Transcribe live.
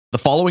The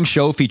following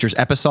show features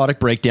episodic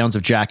breakdowns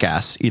of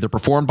Jackass, either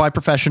performed by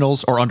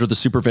professionals or under the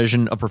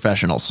supervision of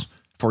professionals.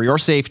 For your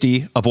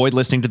safety, avoid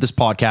listening to this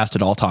podcast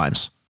at all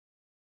times.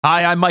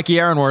 Hi, I'm Mikey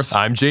Aaronworth.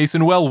 I'm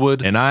Jason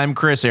Wellwood. And I'm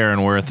Chris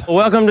Aaronworth.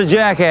 Welcome to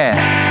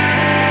Jackass.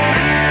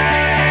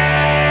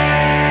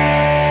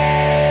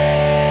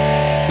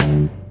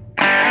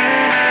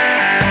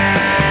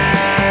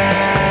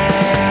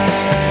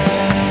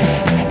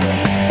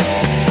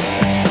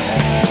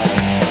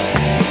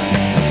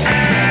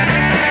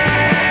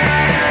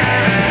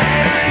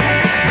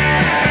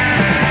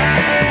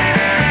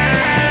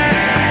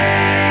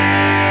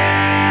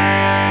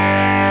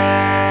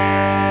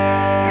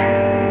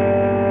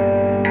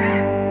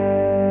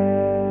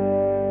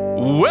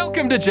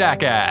 Welcome to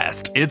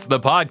Jackass. It's the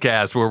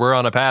podcast where we're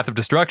on a path of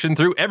destruction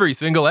through every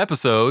single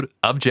episode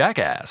of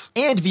Jackass.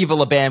 And Viva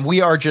La Bam,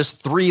 we are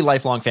just three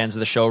lifelong fans of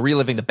the show,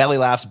 reliving the belly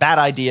laughs, bad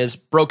ideas,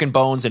 broken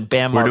bones, and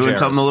Bam We're Margera's. doing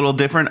something a little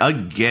different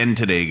again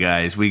today,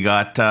 guys. We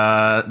got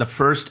the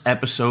first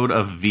episode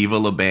of Viva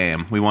La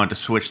Bam. We want to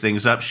switch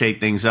things up,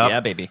 shake things up. Yeah,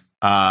 baby.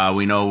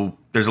 We know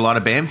there's a lot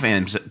of Bam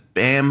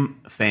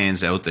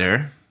fans out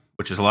there,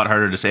 which is a lot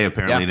harder to say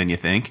apparently than you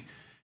think.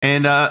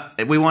 And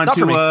we want Not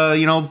for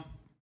to,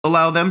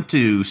 allow them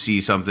to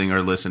see something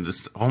or listen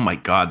to. Oh my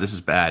God, this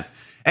is bad.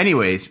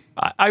 Anyways,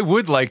 I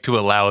would like to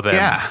allow them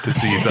to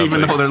see something.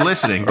 even though they're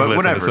listening, but listen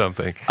whatever. to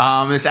something.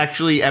 This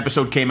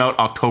episode came out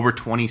October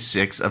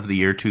 26th of the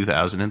year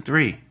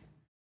 2003. And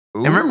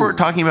remember we were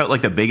talking about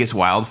like the biggest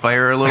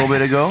wildfire a little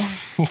bit ago?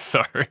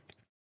 Sorry.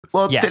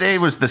 Well, Yes. Today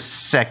was the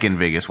second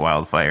biggest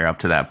wildfire up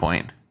to that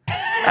point.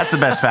 That's the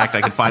best fact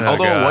I could find.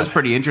 Although God. it was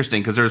pretty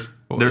interesting because there's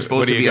supposed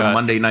what do to be you a got?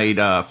 Monday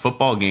night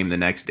football game the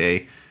next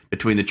day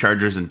between the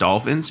Chargers and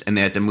Dolphins, and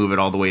they had to move it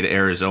all the way to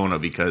Arizona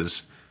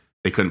because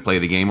they couldn't play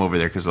the game over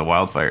there because of the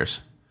wildfires.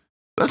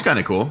 That's kind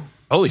of cool.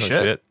 Holy Oh,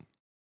 shit.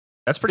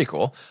 That's pretty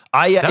cool.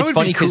 That It's would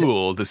funny be because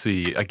cool to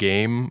see a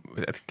game.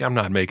 I'm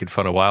not making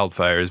fun of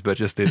wildfires, but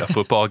just in a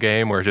football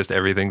game where just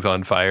everything's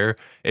on fire.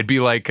 It'd be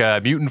like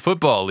Mutant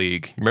Football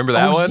League. Remember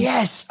that one?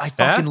 yes, I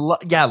fucking love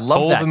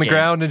Holes that in the game.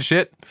 ground and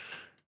shit.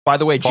 By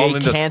the way, Jay Falling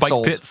into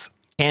spike pits.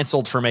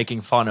 canceled for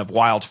making fun of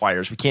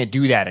wildfires. We can't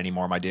do that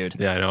anymore, my dude.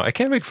 Yeah, I know. I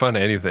can't make fun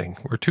of anything.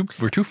 We're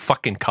too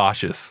fucking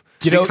cautious.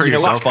 You know, For you know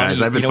what's yourself, funny?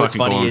 guys. I've been You know what's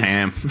fucking funny going is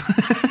ham.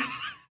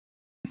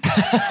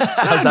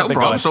 how's that No been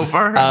problem going? so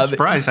far. I'm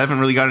surprised. I haven't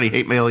really got any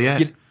hate mail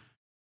yet.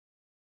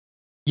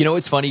 You know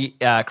what's funny,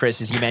 Chris,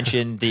 is you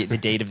mentioned the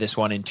date of this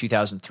one in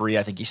 2003,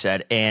 I think you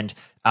said, and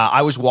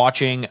I was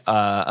watching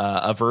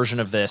a version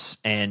of this,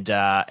 and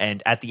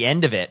at the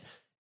end of it,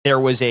 there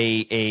was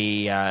the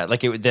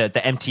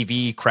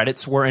MTV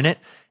credits were in it,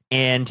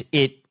 and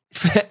it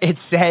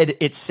said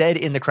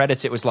in the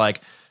credits, it was like,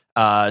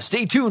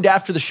 stay tuned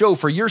after the show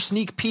for your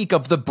sneak peek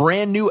of the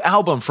brand new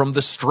album from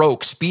The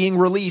Strokes being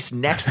released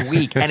next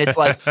week. And it's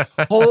like,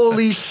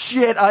 holy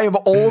shit, I am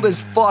old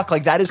as fuck.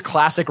 Like, that is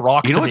classic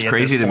rock. You know to what's me at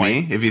crazy this to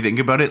point. me? If you think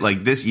about it,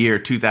 like this year,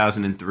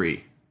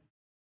 2003,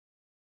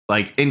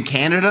 like in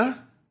Canada,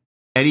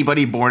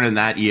 anybody born in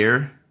that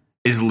year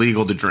is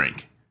legal to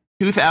drink.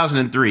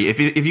 2003.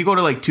 If you go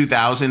to like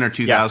 2000 or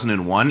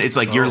 2001, it's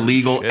like you're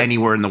legal shit.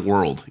 anywhere in the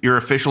world. You're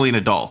officially an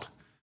adult.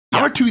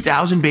 How are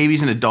 2000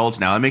 babies and adults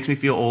now? That makes me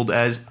feel old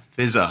as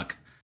fizzuck.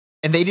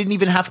 And they didn't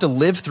even have to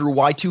live through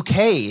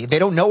Y2K. They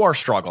don't know our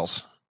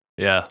struggles.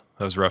 Yeah,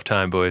 that was a rough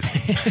time, boys.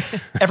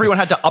 Everyone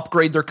had to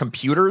upgrade their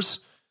computers.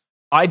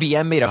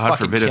 IBM made a God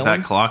fucking forbid if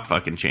killing. that clock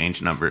fucking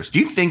changed numbers. Do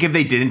you think if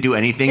they didn't do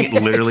anything,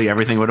 literally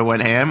everything would have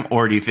went ham?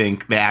 Or do you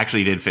think they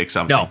actually did fix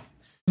something?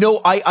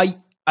 No,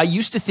 I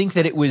used to think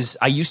that it was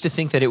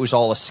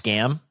all a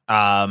scam.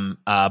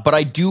 But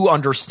I do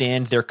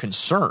understand their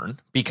concern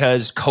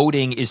because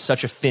coding is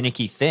such a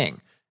finicky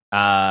thing.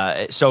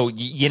 So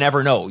you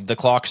never know. The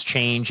clocks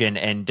change,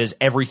 and does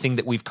everything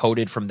that we've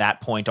coded from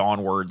that point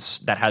onwards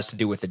that has to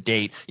do with the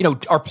date? You know,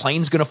 are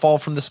planes going to fall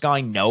from the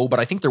sky? No, but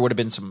I think there would have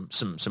been some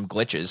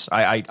glitches.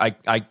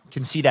 I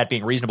can see that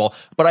being reasonable,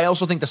 but I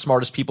also think the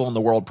smartest people in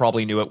the world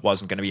probably knew it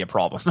wasn't going to be a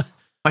problem.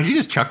 Why'd you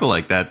just chuckle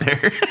like that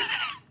there?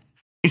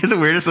 You know,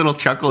 the weirdest little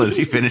chuckle as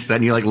you finished that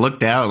and you like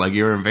looked down like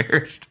you were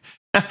embarrassed.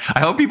 I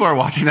hope people are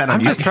watching that on I'm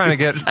YouTube. just trying to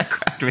get- That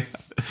cracked me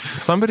up.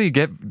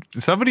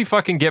 Somebody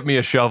fucking get me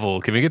a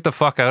shovel. Can we get the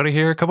fuck out of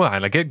here? Come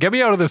on, like get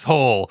me out of this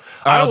hole.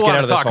 All right, I let's don't get out want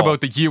of to this talk hole.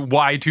 about the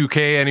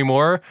Y2K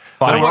anymore.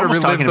 Fine. I don't We're want to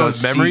almost relive talking those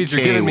about memories.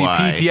 You're giving me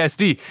CKY.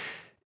 PTSD.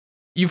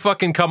 You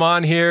fucking come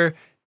on here.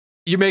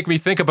 You make me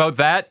think about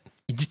that.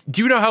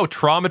 Do you know how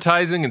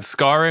traumatizing and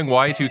scarring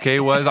Y2K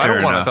was? I don't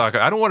Fair want enough. to talk.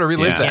 I don't want to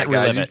relive Yeah. that, Can't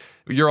guys. relive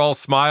You're all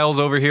smiles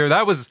over here.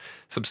 That was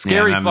some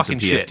scary I'm having fucking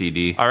some shit.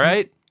 PTSD. All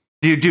right.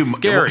 Dude,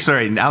 Scary.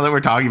 sorry, now that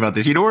we're talking about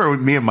this, you know where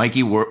me and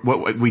Mikey were,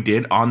 what we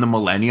did on the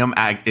Millennium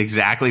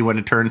exactly when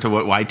it turned to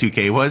what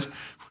Y2K was?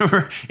 We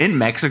were in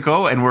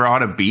Mexico and we're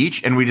on a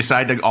beach and we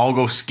decided to all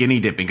go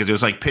skinny dipping because it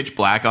was like pitch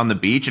black on the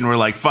beach and we're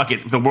like, fuck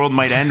it, the world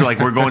might end. Like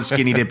we're going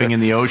skinny dipping in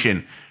the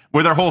ocean.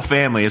 with our whole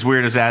family, as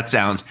weird as that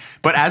sounds.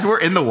 But as we're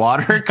in the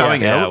water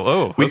coming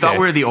out, we thought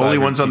we were the only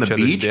ones on the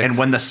beach. And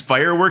when the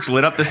fireworks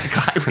lit up the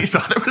sky, we saw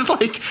there was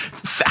like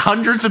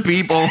hundreds of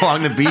people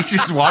along the beach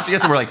just watching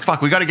us. And we're like,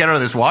 fuck, we got to get out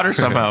of this water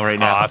somehow right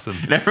now. Awesome.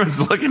 And everyone's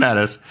looking at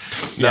us.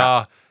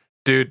 Nah,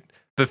 dude,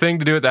 the thing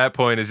to do at that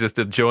point is just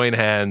to join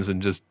hands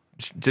and just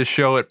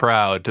show it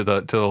proud to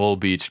the whole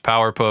beach.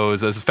 Power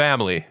pose as a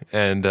family.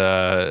 And, you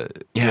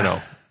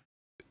know,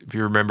 if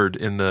you remembered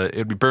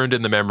it'd be burned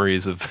in the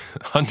memories of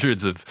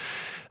hundreds of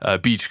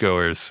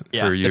beachgoers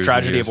for years. The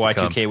tragedy and of years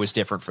Y2K was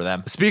different for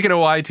them. Speaking of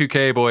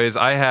Y2K, boys,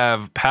 I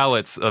have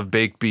pallets of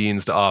baked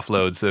beans to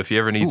offload. So if you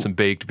ever need some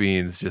baked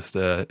beans, just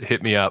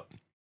hit me up.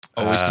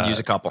 Always can use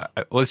a couple.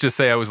 Let's just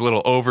say I was a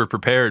little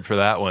over-prepared for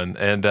that one.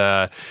 And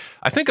I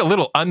think a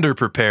little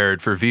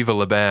under-prepared for Viva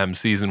La Bam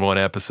Season 1,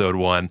 Episode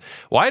 1.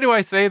 Why do I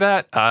say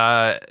that?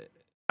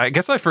 I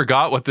guess I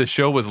forgot what this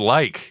show was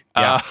like.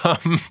 Yeah.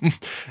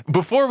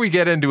 Before we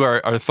get into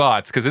our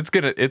thoughts, because it's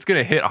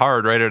gonna hit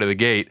hard right out of the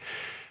gate.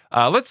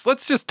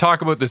 Let's just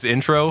talk about this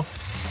intro.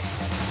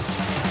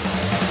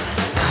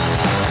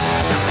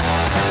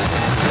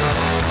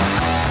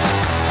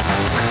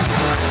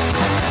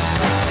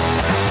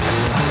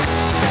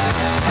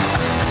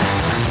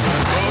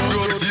 I'm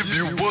gonna give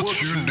you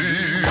what you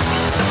need.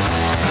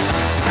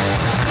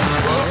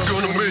 I'm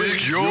gonna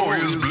make your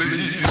ears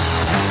bleed.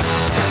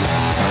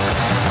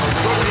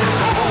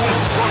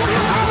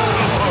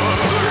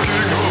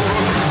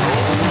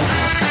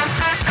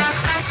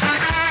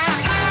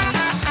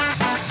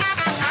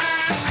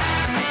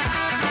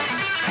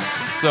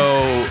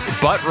 So,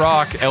 butt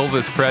rock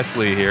Elvis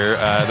Presley here.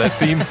 That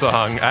theme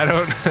song.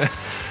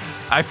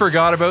 I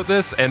forgot about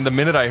this, and the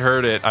minute I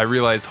heard it, I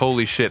realized,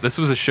 holy shit, this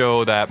was a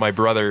show that my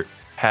brother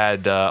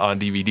had on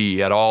DVD. He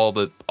had all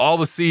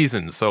the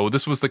seasons. So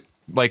this was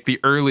the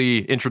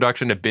early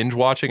introduction to binge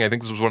watching. I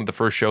think this was one of the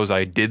first shows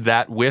I did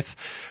that with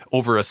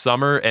over a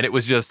summer, and it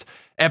was just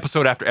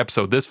episode after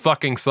episode. This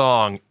fucking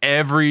song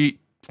every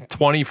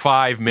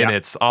 25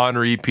 minutes on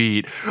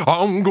repeat.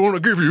 I'm gonna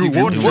give you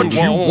what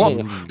you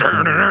want.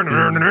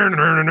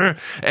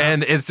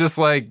 And it's just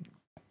like,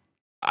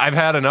 I've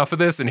had enough of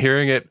this, and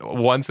hearing it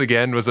once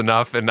again was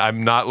enough, and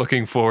I'm not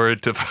looking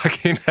forward to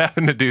fucking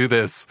having to do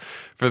this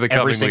for the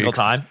coming every single weeks.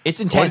 time. It's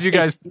intense. What did you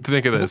guys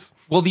think of this?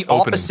 Well, the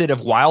opposite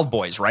of Wild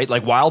Boys, right?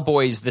 Like Wild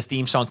Boys, the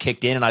theme song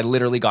kicked in and I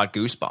literally got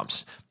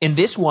goosebumps. In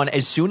this one,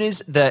 as soon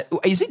as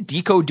is it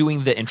Deco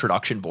doing the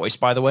introduction voice,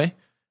 by the way?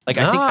 Like,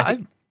 I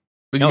think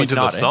no, it's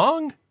not the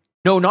song?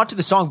 No, not to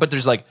the song, but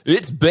there's like,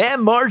 it's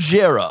Bam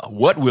Margera.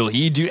 What will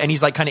he do? And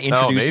he's like kind of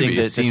introducing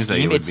the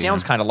scheme. It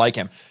sounds kind of like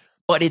him.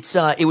 But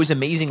it was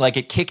amazing. Like,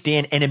 it kicked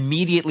in, and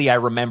immediately I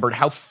remembered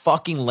how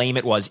fucking lame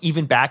it was,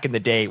 even back in the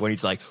day when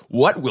he's like,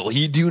 what will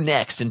he do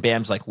next? And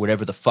Bam's like,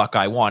 whatever the fuck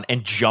I want,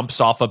 and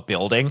jumps off a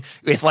building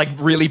with like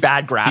really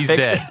bad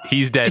graphics.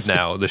 He's dead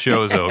now. The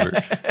show is over.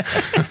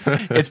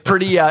 It's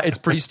pretty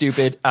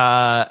stupid.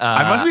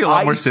 I must be a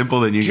lot more simple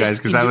than you guys,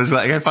 because I was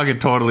like, I fucking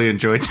totally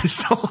enjoyed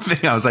this whole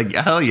thing. I was like,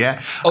 hell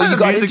yeah. Oh, you the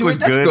got music into was it?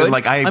 That's good. good. And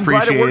like, I I'm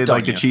glad it appreciated worked on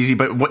like the you. cheesy,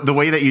 but the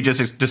way that you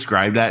just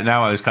described that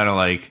now, I was kind of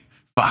like,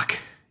 fuck.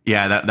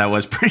 Yeah, that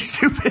was pretty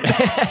stupid.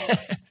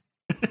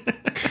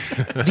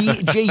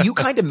 Jay, you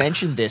kind of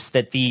mentioned this,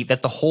 that the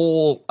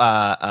whole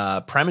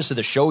premise of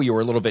the show you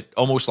were a little bit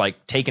almost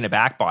like taken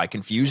aback by,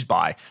 confused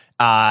by.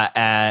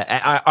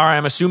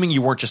 I'm assuming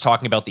you weren't just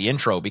talking about the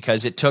intro,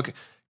 because it took.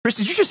 Chris,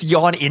 did you just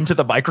yawn into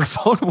the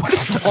microphone? What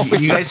is wrong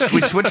with you guys?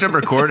 We switched up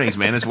recordings,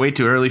 man. It's way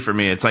too early for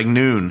me. It's like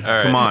noon. All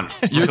right. Come on.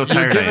 I'm so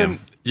tired I am.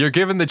 You're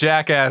giving the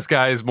jackass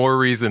guys more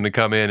reason to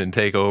come in and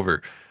take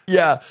over.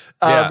 Yeah.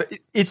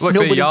 It's look,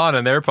 they yawn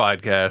on their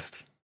podcast.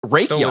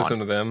 Rake Don't yawn. listen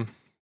to them.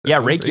 Yeah,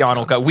 Rake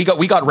yawn. We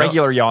got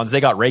regular yawns.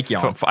 They got Rake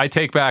yawn. I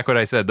take back what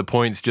I said. The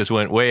points just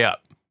went way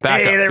up.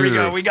 Back up. There we through go.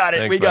 the roof. We got it.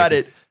 Thanks, we got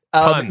Mikey. it.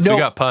 Puns. No, We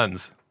got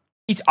puns.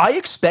 I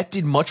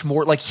expected much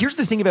more. Like, here's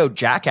the thing about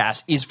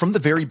Jackass is from the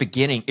very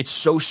beginning, it's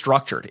so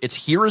structured. It's,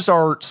 here is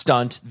our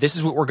stunt. This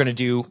is what we're going to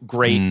do.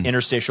 Great.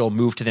 Interstitial.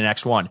 Move to the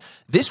next one.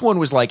 This one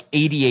was like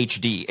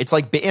ADHD. It's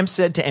like Bam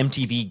said to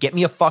MTV, get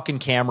me a fucking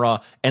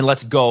camera and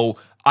let's go.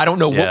 I don't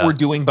know what we're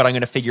doing, but I'm going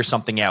to figure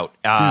something out.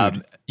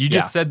 Dude, you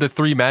just said the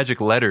three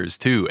magic letters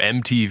too.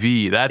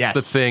 MTV. That's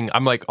the thing.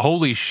 I'm like,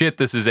 holy shit,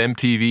 this is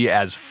MTV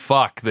as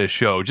fuck, this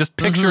show. Just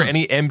picture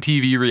any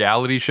MTV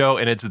reality show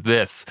and it's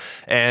this.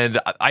 And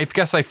I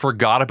guess I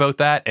forgot about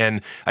that.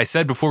 And I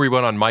said before we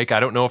went on mic, I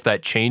don't know if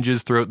that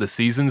changes throughout the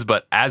seasons,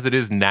 but as it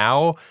is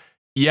now,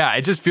 yeah,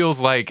 it just feels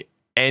like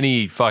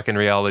any fucking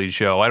reality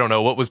show. I don't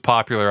know what was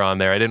popular on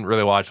there. I didn't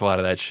really watch a lot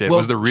of that shit. Well,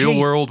 was The Real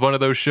World one of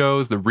those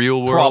shows? The Real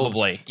World?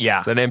 Probably, yeah.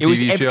 It's an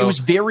MTV show. It was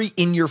very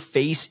in your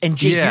face. And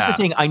Jay, here's the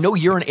thing. I know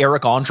you're an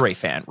Eric Andre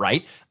fan,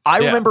 right? I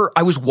remember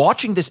I was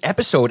watching this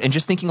episode and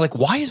just thinking, like,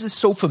 why is this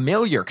so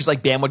familiar? Because,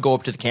 like, Bam would go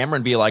up to the camera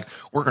and be like,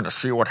 we're going to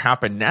see what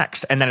happened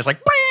next. And then it's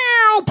like,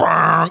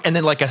 and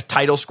then like a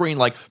title screen,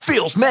 like,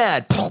 feels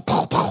mad.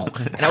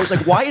 And I was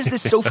like, why is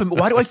this so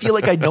familiar? Why do I feel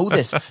like I know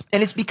this?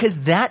 And it's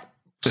because that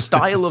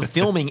style of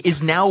filming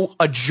is now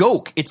a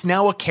joke. It's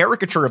now a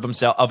caricature of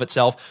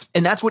itself.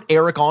 And that's what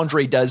Eric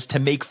Andre does to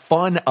make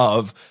fun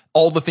of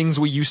all the things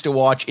we used to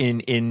watch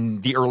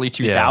in the early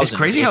 2000s. Yeah. It's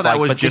crazy how that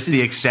was just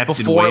the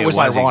accepted way it was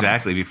ironic.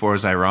 exactly before it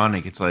was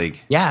ironic. It's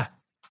like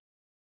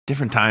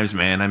different times,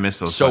 man. I miss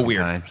those So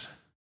weird times.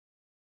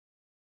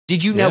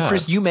 Did you know,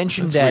 Chris? You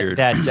mentioned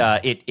That's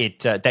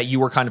that you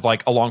were kind of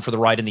like along for the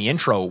ride in the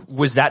intro.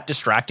 Was that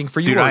distracting for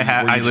you? Dude, or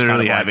I were you just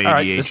literally kind of have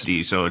like,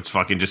 ADHD, so it's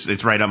fucking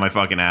it's right on my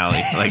fucking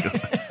alley. Like,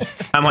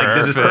 I'm like,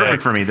 this is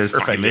perfect for me. There's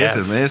fucking this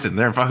and this and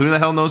there. Who the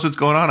hell knows what's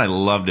going on? I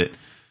loved it.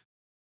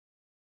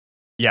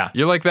 Yeah.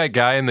 You're like that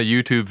guy in the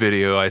YouTube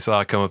video I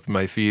saw come up in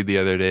my feed the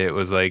other day. It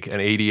was like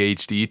an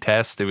ADHD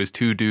test. It was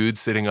two dudes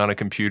sitting on a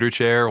computer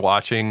chair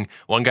watching.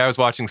 One guy was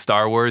watching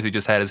Star Wars. He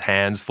just had his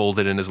hands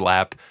folded in his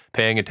lap,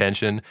 paying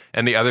attention.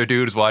 And the other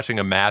dude was watching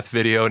a math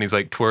video and he's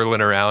like twirling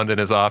around in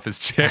his office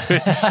chair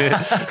and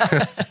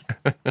shit.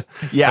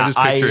 Yeah. I'm just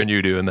picturing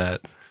you doing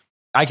that.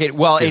 I get,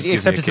 well, Gives me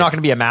except a it's kick. not going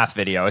to be a math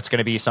video. It's going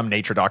to be some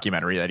nature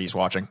documentary that he's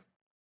watching.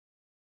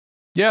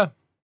 Yeah.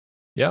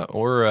 Yeah.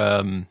 Or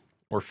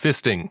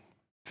fisting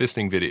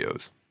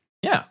videos.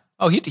 Yeah.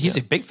 Oh, he's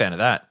a big fan of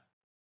that.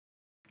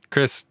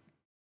 Chris,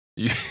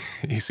 you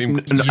seem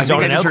I think I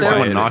zoning just out heard there?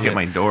 someone knock Yeah. at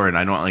my door, and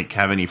I don't like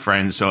have any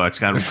friends, so it's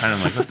kind of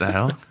like, what the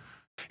hell?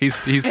 He's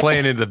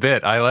playing into the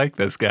bit. I like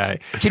this guy.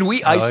 Can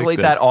we I like isolate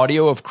this. that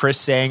audio of Chris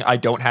saying, I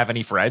don't have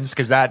any friends?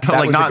 Because that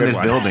like was a not in good this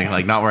one. building,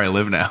 like not where I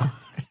live now.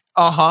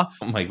 Uh-huh.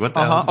 I'm like, what the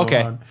hell?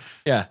 Okay. On?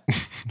 Yeah.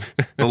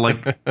 But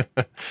like,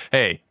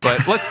 Hey,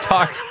 but let's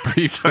talk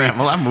briefly. I'm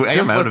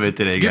Just out of let's it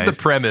today, give guys.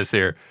 the premise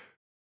here.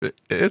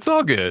 It's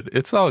all good.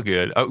 It's all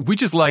good. We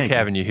just like Thank you.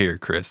 having you here,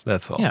 Chris.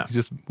 That's all. Yeah.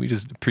 We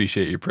just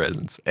appreciate your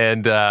presence.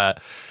 And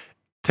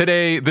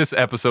today, this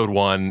episode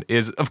 1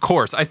 is, of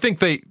course, I think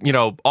they,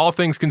 all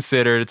things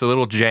considered, it's a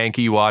little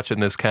janky watching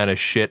this kind of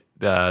shit,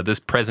 this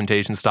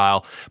presentation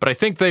style. But I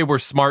think they were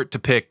smart to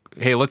pick,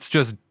 hey, let's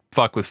just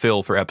fuck with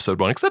Phil for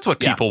episode 1, because that's what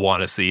people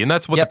want to see. And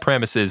that's what the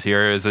premise is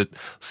here, is it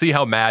see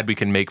how mad we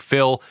can make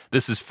Phil.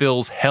 This is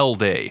Phil's hell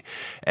day.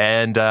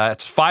 And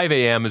it's 5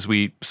 a.m. as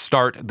we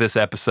start this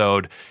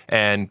episode,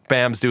 and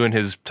Bam's doing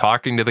his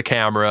talking to the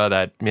camera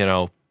that,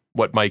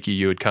 what Mikey,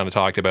 you had kind of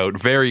talked about,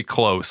 very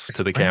close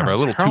to the camera, a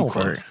little too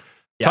close.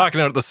 Yeah.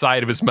 Talking out the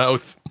side of his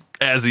mouth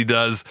as he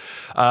does.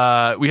 We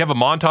have a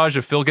montage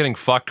of Phil getting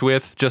fucked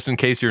with, just in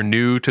case you're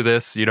new to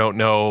this. You don't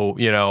know,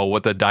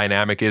 what the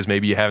dynamic is.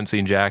 Maybe you haven't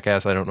seen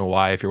Jackass. I don't know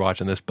why if you're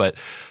watching this, but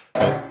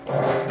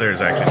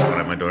There's actually someone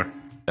at my door.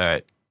 all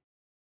right.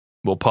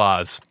 We'll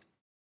pause.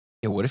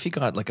 Yeah, what if he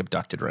got like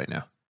abducted right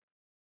now?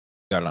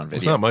 Got it on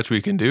There's video. not much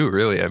we can do,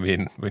 really. I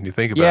mean, when you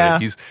think about Yeah.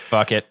 it,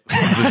 Fuck it.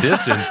 the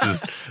distance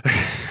is...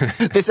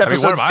 This I mean,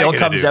 episode what am I still gonna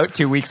comes do? out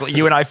 2 weeks later.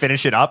 You and I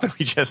finish it up and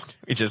we just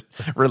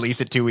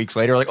release it 2 weeks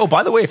later. Like, oh,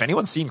 by the way, if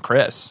anyone's seen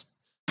Chris.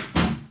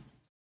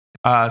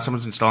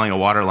 Someone's installing a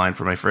water line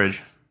for my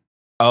fridge.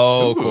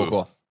 Oh, Ooh.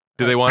 cool.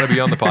 Do they want to be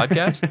on the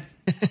podcast?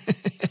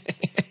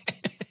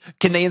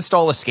 Can they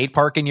install a skate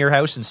park in your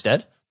house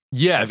instead?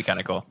 Yes. That'd be kind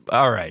of cool.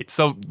 All right.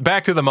 So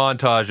back to the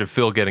montage of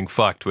Phil getting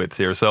fucked with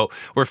here. So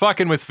we're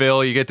fucking with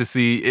Phil. You get to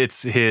see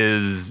it's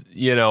his,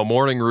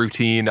 morning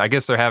routine. I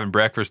guess they're having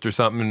breakfast or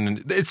something.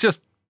 And it's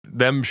just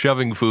them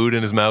shoving food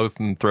in his mouth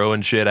and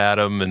throwing shit at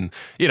him. And,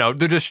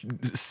 they're just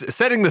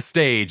setting the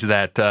stage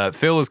that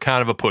Phil is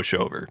kind of a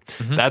pushover.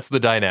 Mm-hmm. That's the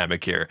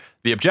dynamic here.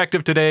 The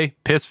objective today,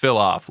 piss Phil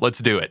off. Let's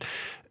do it.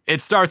 It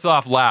starts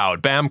off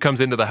loud. Bam comes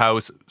into the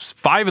house.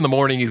 5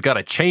 a.m. He's got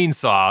a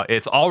chainsaw.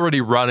 It's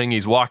already running.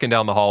 He's walking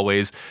down the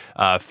hallways.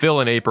 Phil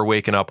and Ape are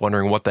waking up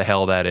wondering what the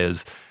hell that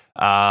is.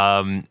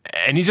 And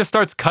he just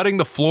starts cutting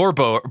the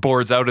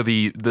floorboards out of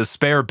the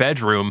spare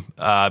bedroom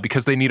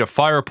because they need a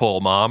fire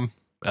pole, Mom.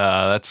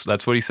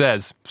 That's what he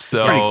says.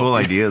 So Pretty cool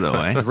idea, though,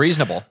 eh?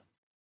 Reasonable.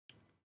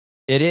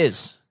 It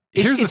is.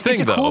 Here's the thing,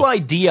 it's a though. cool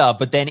idea,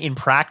 but then in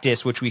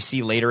practice, which we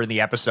see later in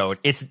the episode,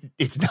 it's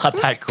not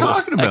that cool.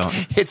 talking about?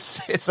 Like, it's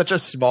such a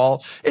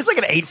small. It's like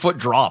an 8-foot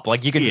drop.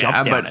 Like you can Yeah, jump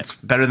down but it. it's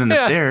better than the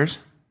Yeah. stairs.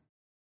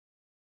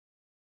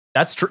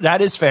 That's true.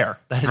 That is fair.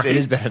 That is. Right. It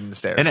is better than the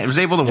stairs. And it was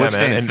able to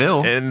withstand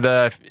Phil. And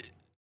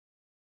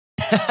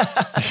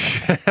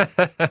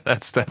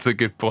that's a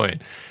good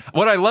point.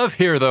 What I love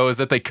here, though, is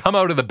that they come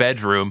out of the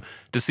bedroom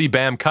to see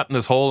Bam cutting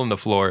this hole in the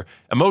floor.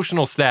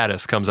 Emotional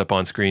status comes up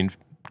on screen.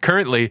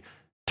 Currently,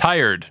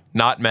 tired,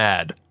 not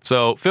mad.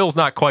 So Phil's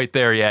not quite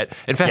there yet.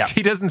 In fact, Yeah.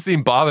 he doesn't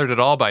seem bothered at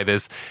all by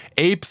this.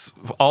 Ape's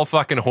all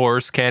fucking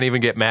hoarse, can't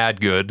even get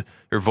mad good.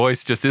 Her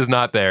voice just is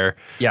not there.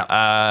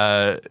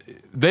 Yeah.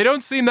 They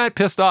don't seem that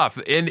pissed off.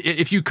 And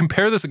if you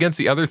compare this against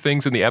the other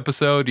things in the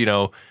episode,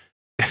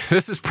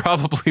 this is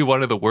probably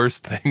one of the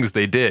worst things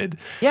they did.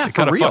 Yeah, They for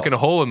cut a real. fucking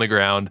hole in the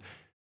ground.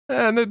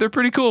 And they're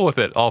pretty cool with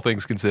it, all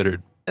things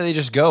considered. And they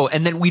just go,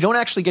 and then we don't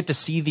actually get to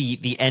see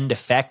the end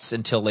effects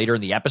until later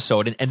in the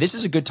episode. And this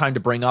is a good time to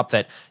bring up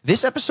that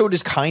this episode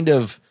is kind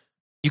of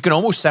you can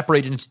almost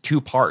separate it into two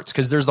parts,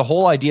 because there's the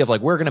whole idea of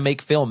like, we're going to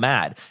make Phil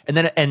mad. And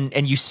then,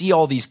 and you see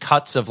all these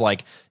cuts of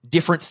like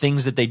different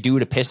things that they do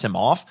to piss him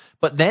off.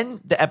 But then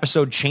the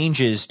episode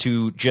changes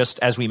to just,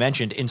 as we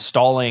mentioned,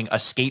 installing a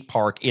skate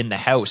park in the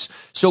house.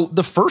 So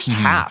the first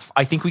half,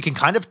 I think we can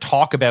kind of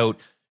talk about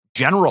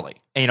generally,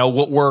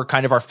 what were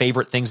kind of our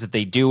favorite things that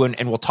they do.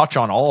 And we'll touch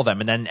on all of them.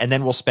 And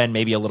then we'll spend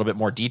maybe a little bit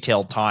more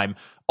detailed time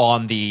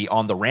on the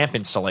ramp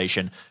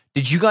installation.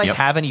 Did you guys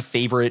have any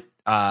favorite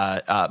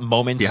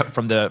moments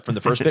from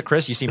the first bit?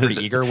 Chris, you seem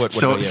pretty eager. What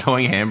about you?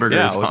 Showing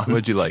hamburgers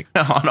what'd you like?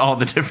 on all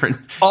the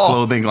different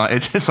clothing lines.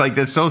 It's just like,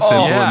 that's so simple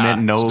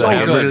and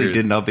it literally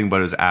did nothing, but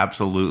it was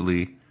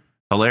absolutely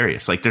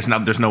hilarious. Like there's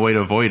no way to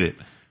avoid it.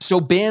 So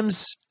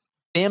Bam's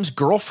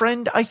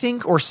girlfriend, I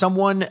think, or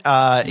someone in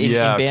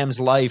Bam's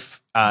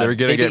life, they're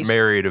gonna get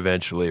married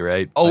eventually,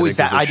 right? Oh, is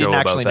that? I didn't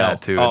actually know.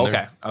 Too, oh,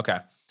 okay.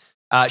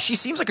 She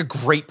seems like a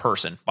great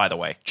person, by the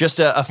way. Just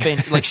a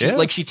fan.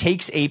 Like she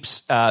takes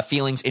Ape's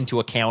feelings into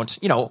account.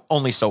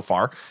 Only so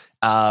far,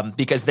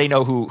 because they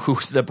know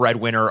who's the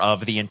breadwinner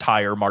of the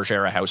entire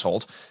Margera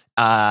household.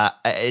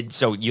 And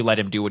so you let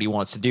him do what he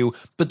wants to do.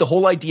 But the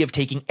whole idea of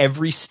taking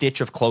every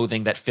stitch of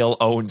clothing that Phil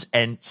owns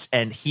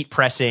and heat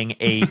pressing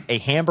a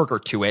hamburger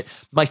to it.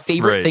 My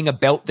favorite thing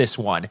about this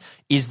one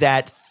is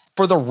that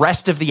for the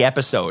rest of the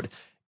episode,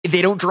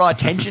 they don't draw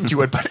attention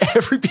to it, but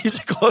every piece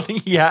of clothing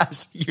he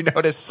has, you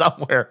notice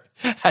somewhere,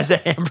 has a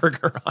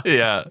hamburger on it.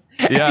 Yeah,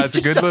 it's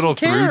a good little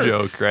through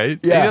joke, right?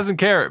 Yeah. He doesn't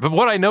care. But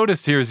what I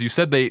noticed here is you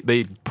said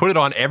they put it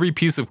on every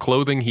piece of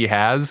clothing he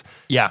has.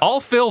 Yeah. All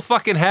Phil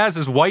fucking has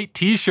is white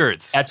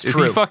T-shirts. That's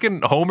true. Is he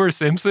fucking Homer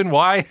Simpson?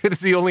 Why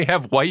does he only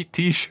have white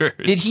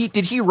T-shirts? Did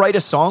he write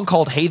a song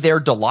called Hey There,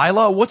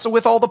 Delilah? What's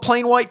with all the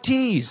plain white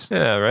tees?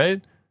 Yeah,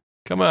 right?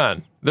 Come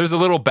on. There's a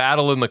little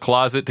battle in the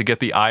closet to get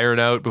the iron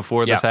out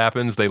before this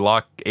happens. They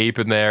lock Ape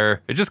in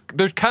there.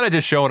 They're kind of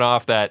just showing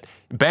off that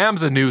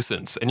Bam's a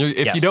nuisance. And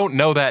if you don't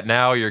know that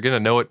now, you're going to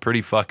know it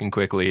pretty fucking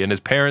quickly. And his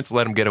parents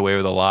let him get away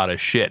with a lot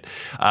of shit.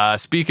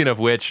 Speaking of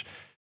which,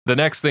 the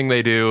next thing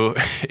they do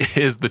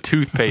is the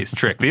toothpaste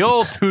trick, the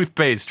old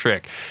toothpaste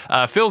trick.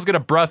 Phil's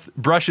going to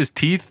brush his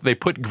teeth. They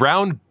put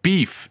ground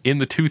beef in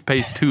the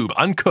toothpaste tube,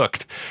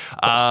 uncooked.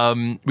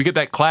 We get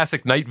that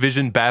classic night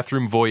vision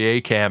bathroom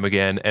voyeur cam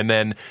again. And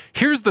then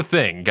here's the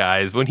thing,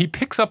 guys. When he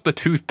picks up the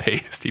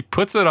toothpaste, he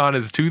puts it on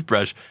his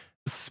toothbrush,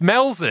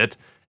 smells it,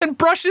 and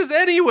brushes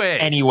anyway.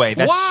 Anyway,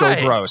 that's so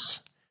gross.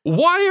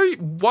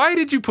 Why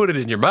did you put it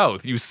in your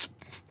mouth?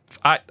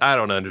 I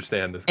don't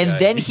understand this guy. And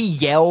then he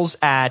yells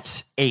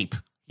at Ape.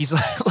 He's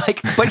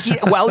like, but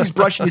while he's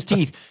brushing his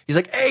teeth, he's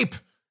like, Ape,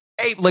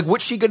 like,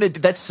 what's she gonna do?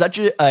 That's such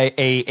a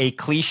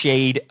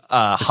cliched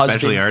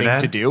husband thing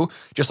to do.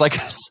 Just like,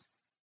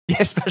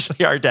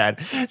 especially our dad.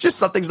 Just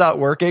something's not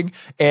working,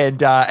 and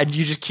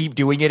you just keep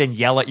doing it and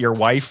yell at your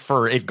wife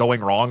for it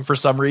going wrong for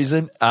some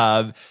reason.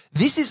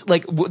 This is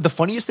like the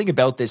funniest thing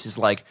about this is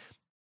like,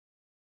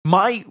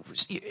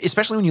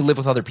 especially when you live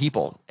with other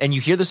people and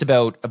you hear this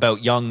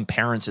about young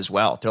parents as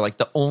well. They're like,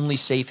 the only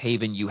safe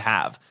haven you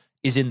have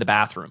is in the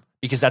bathroom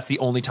because that's the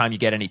only time you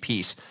get any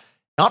peace.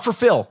 Not for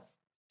Phil.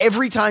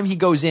 Every time he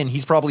goes in,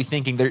 he's probably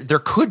thinking there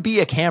could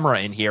be a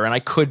camera in here and I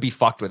could be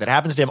fucked with. It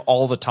happens to him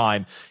all the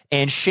time.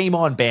 And shame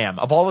on Bam.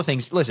 Of all the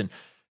things, listen,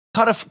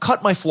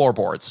 cut my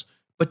floorboards,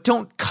 but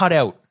don't cut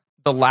out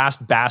the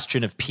last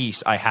bastion of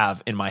peace I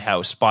have in my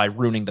house by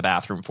ruining the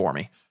bathroom for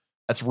me.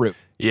 That's rude.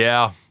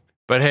 Yeah,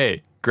 but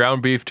hey,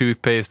 ground beef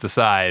toothpaste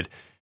aside,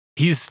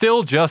 he's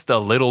still just a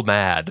little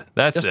mad.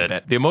 That's just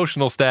it. The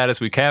emotional status,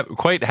 we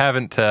quite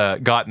haven't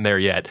gotten there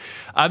yet.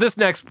 This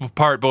next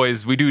part,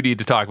 boys, we do need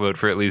to talk about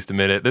for at least a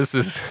minute. This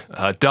is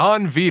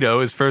Don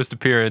Vito, his first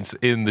appearance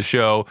in the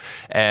show,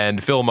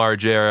 and Phil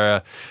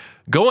Margera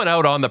going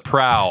out on the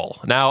prowl.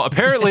 Now,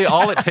 apparently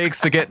all it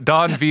takes to get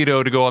Don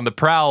Vito to go on the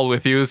prowl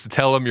with you is to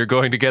tell him you're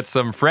going to get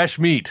some fresh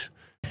meat.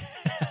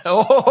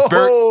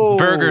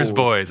 Burgers,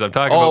 boys. I'm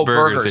talking about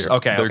burgers here.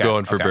 Okay, They're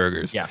going for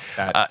burgers. Yeah.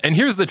 And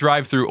here's the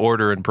drive-through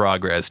order in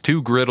progress.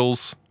 2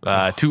 griddles,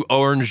 2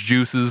 orange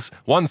juices,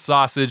 1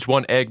 sausage,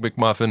 1 egg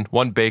McMuffin,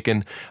 1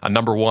 bacon, a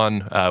number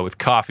 1 with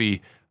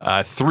coffee,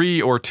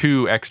 3 or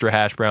 2 extra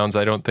hash browns.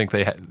 I don't think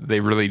they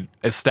really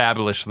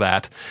established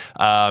that.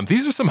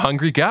 These are some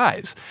hungry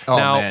guys.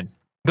 Now, man.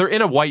 They're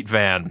in a white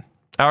van.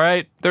 All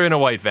right, they're in a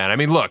white van. I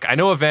mean, look, I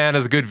know a van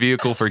is a good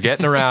vehicle for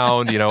getting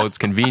around. It's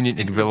convenient.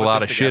 You can fit a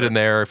lot of shit in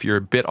there. If you're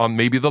a bit on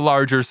maybe the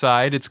larger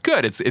side, it's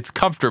good. It's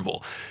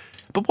comfortable.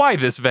 But why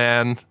this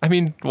van? I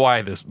mean,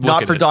 why this?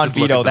 Not for Don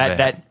Vito.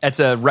 That's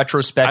a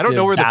retrospective. I don't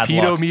know where the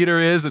pedometer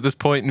is at this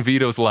point in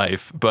Vito's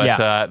life,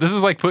 but this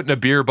is like putting a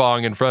beer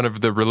bong in front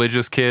of the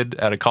religious kid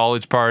at a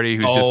college party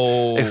who's just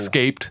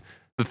escaped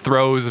the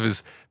throes of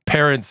his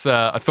parents'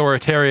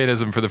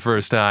 authoritarianism for the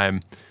first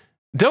time.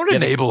 Don't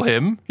enable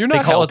him. You're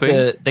not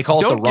helping.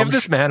 Don't give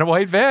this man a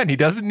white van. He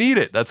doesn't need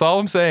it. That's all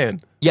I'm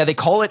saying. Yeah, they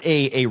call it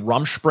a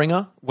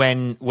Rumspringa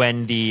when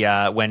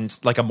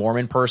like a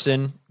Mormon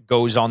person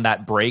goes on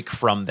that break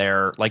from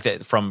their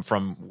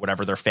from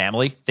whatever their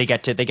family. They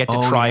get to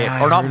try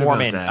it, or not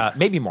Mormon,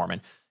 maybe Mormon.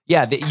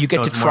 Yeah, you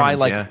get to it's try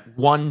Mormons,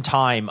 one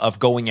time of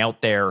going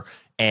out there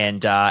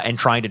and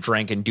trying to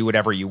drink and do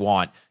whatever you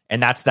want.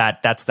 And that's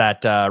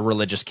that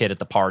religious kid at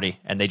the party,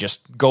 and they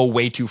just go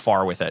way too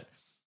far with it.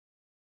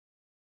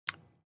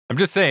 I'm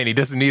just saying he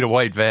doesn't need a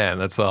white van.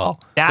 That's all.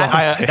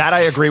 That I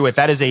agree with.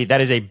 That is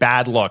a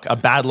bad look. A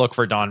bad look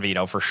for Don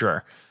Vito for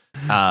sure.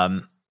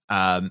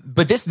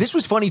 But this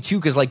was funny too,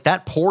 because like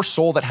that poor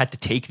soul that had to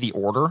take the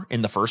order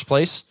in the first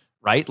place,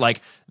 right?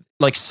 Like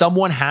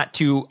someone had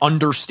to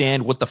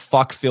understand what the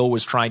fuck Phil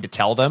was trying to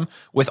tell them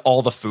with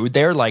all the food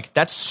there. Like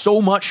that's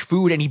so much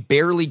food, and he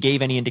barely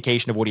gave any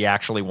indication of what he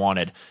actually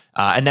wanted.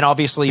 And then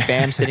obviously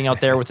Bam sitting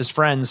out there with his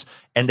friends,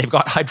 and they've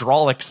got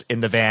hydraulics in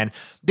the van.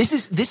 This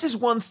is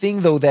one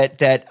thing though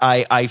that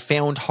I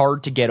found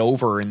hard to get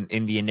over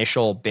in the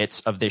initial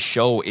bits of this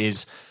show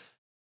is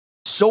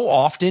so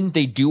often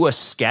they do a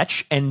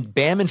sketch and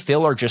Bam and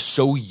Phil are just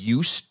so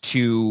used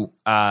to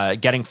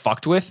getting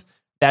fucked with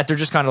that they're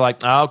just kind of like,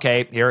 oh,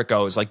 okay, here it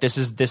goes. Like this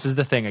is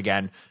the thing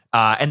again.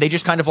 And they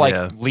just kind of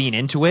lean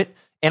into it.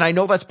 And I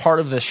know that's part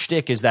of the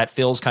shtick is that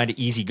Phil's kind of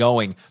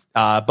easygoing.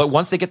 But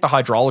once they get the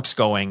hydraulics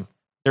going,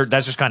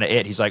 that's just kind of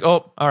it. He's like,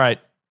 oh, all right,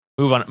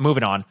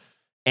 moving on.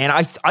 And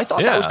I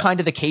thought that was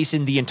kind of the case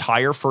in the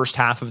entire first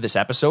half of this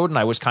episode, and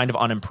I was kind of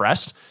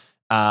unimpressed.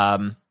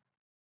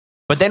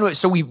 But then,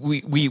 so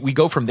we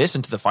go from this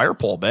into the fire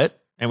pole bit,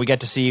 and we get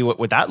to see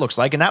what that looks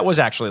like, and that was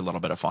actually a little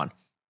bit of fun.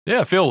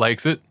 Yeah, Phil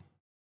likes it.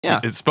 Yeah,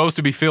 it's supposed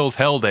to be Phil's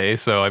hell day,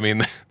 so I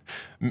mean,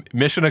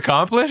 mission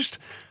accomplished.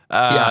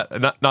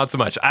 Not so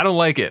much. I don't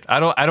like it. I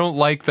don't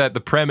like that the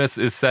premise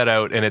is set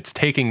out and it's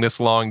taking this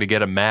long to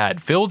get him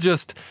mad. Phil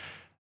just,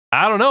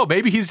 I don't know.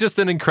 Maybe he's just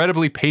an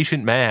incredibly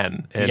patient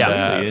man.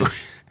 And,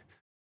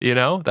 you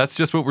know, that's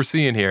just what we're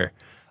seeing here.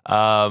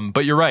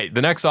 But you're right.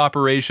 The next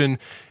operation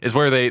is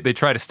where they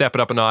try to step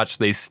it up a notch.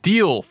 They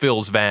steal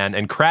Phil's van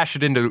and crash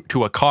it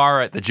into a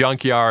car at the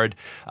junkyard.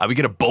 We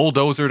get a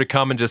bulldozer to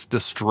come and just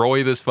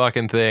destroy this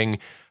fucking thing.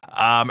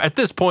 At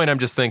this point, I'm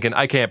just thinking,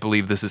 I can't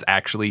believe this is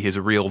actually his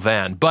real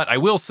van. But I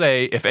will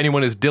say, if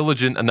anyone is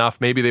diligent enough,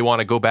 maybe they want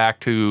to go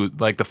back to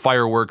like the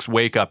fireworks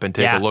wake up and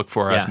take a look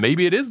for us.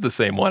 Maybe it is the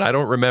same one. I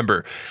don't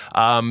remember.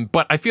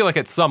 But I feel like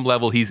at some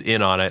level he's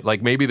in on it.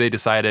 Like maybe they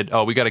decided,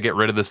 oh, we got to get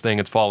rid of this thing.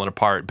 It's falling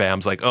apart.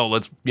 Bam's like, oh,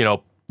 let's,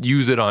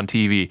 use it on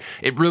TV.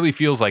 It really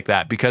feels like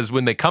that because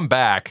when they come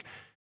back,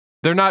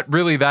 they're not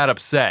really that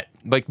upset.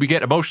 Like we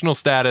get emotional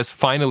status,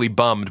 finally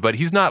bummed, but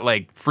he's not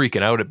like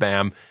freaking out at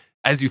Bam,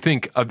 as you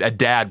think a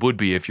dad would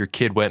be if your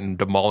kid went and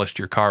demolished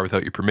your car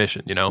without your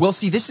permission, Well,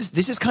 see, this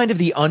is kind of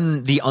the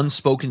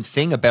unspoken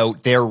thing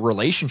about their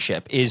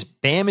relationship is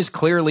Bam is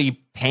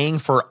clearly paying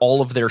for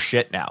all of their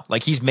shit now.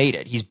 Like he's made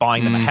it. He's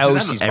buying them a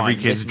house. He's every buying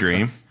kid's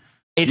dream.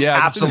 It's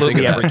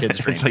absolutely every kid's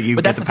dream. It's like you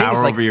get the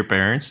power over your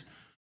parents.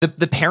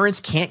 The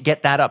parents can't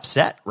get that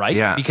upset, right?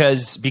 Yeah.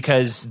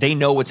 Because they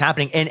know what's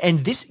happening.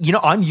 And this,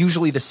 I'm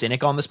usually the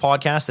cynic on this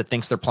podcast that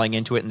thinks they're playing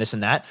into it and this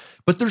and that.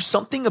 But there's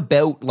something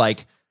about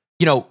like,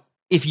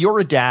 if you're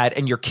a dad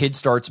and your kid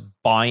starts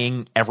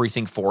buying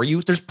everything for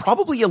you, there's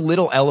probably a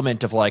little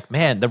element of like,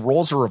 man, the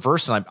roles are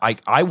reversed and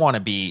I want to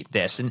be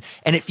this. And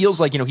it feels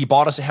like, he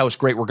bought us a house.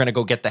 Great. We're going to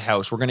go get the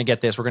house. We're going to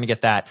get this. We're going to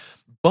get that.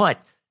 But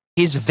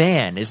his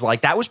van is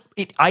like, that was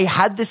it. I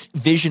had this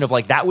vision of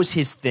like, that was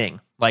his thing.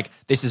 Like,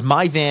 this is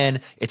my van.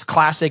 It's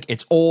classic.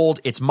 It's old.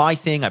 It's my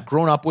thing. I've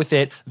grown up with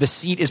it. The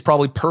seat is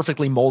probably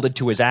perfectly molded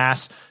to his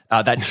ass.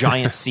 That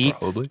giant seat.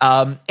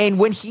 And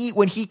when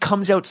he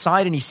comes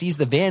outside and he sees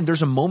the van,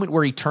 there's a moment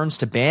where he turns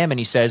to Bam and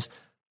he says,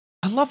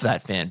 I love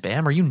that van,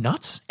 Bam. Are you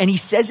nuts? And he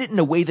says it in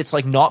a way that's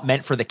like not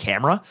meant for the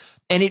camera.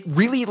 And it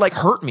really like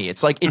hurt me.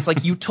 It's like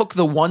you took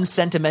the one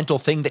sentimental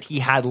thing that he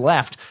had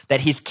left that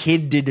his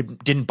kid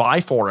didn't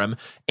buy for him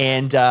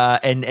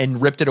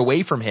and ripped it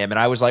away from him. And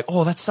I was like,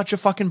 oh, that's such a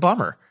fucking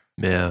bummer.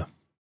 Yeah.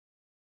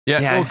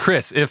 Well,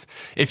 Chris,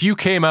 if you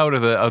came out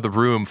of the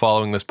room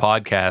following this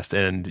podcast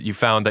and you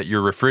found that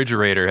your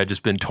refrigerator had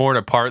just been torn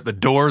apart, the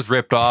doors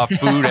ripped off,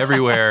 food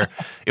everywhere,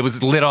 it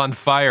was lit on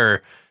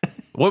fire,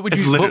 what would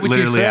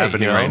you say?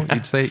 Happening right now.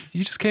 You'd say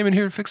you just came in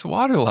here to fix a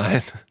water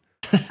line.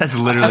 That's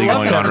literally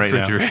going on right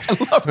now.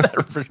 I love that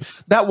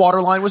refrigerator. That water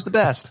line was the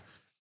best.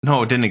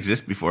 No, it didn't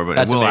exist before, but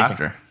it will amazing.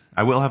 After.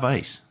 I will have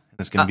ice.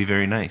 It's going to be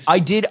very nice. I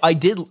did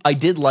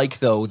like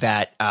though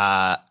that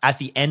at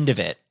the end of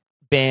it,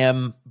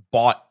 Bam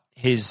bought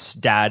his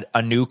dad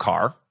a new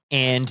car,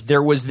 and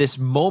there was this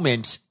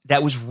moment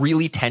that was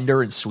really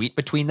tender and sweet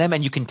between them,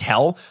 and you can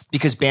tell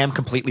because Bam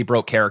completely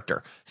broke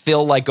character.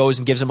 Phil like goes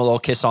and gives him a little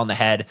kiss on the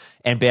head,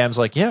 and Bam's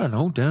like, "Yeah,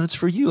 no, Dad, it's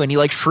for you." And he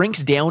like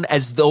shrinks down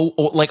as though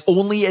like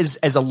only as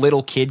a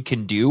little kid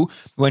can do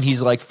when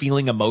he's like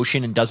feeling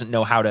emotion and doesn't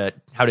know how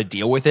to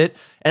deal with it.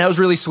 And that was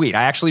really sweet.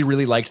 I actually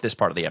really liked this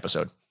part of the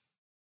episode.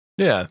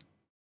 Yeah.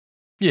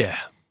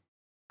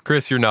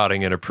 Chris, you're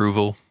nodding in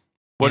approval.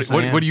 What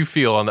do you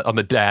feel on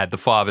the dad, the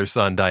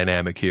father-son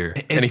dynamic here?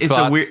 Any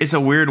thoughts? It's a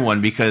weird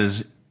one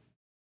because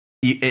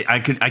I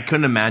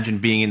couldn't imagine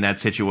being in that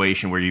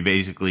situation where you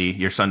basically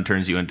your son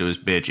turns you into his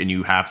bitch and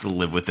you have to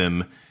live with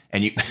him,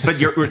 but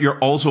you're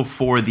also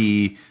for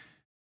the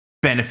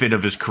benefit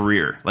of his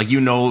career. Like,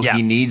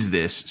 he needs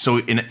this. So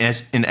in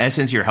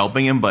essence, you're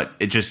helping him, but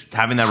it just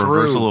having that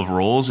reversal of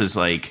roles is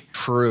like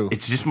true.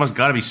 It's just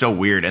got to be so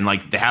weird. And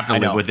like, they have to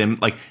live with him.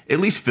 Like, at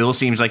least Phil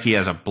seems like he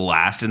has a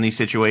blast in these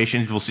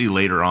situations. We'll see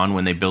later on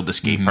when they build the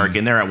skate park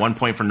in there. At one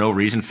point, for no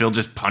reason, Phil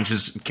just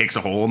kicks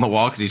a hole in the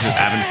wall because he's just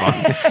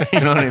having fun. You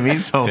know what I mean?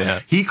 So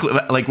he,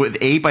 like, with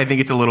Ape, I think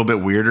it's a little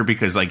bit weirder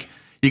because like,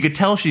 you could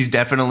tell she's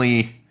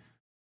definitely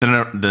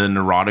the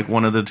neurotic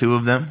one of the two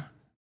of them.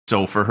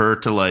 So for her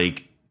to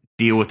like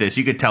deal with this,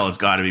 you could tell it's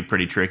got to be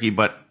pretty tricky.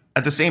 But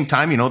at the same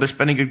time, they're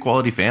spending good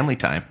quality family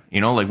time.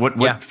 Like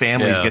what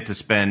families get to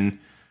spend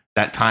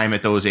that time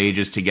at those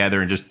ages together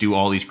and just do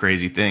all these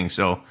crazy things.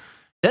 So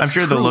I'm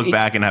sure they'll look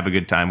back and have a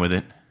good time with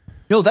it.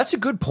 No, that's a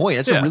good point.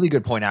 That's a really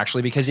good point,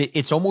 actually, because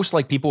it's almost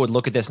like people would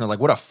look at this and they're like,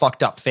 what a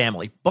fucked up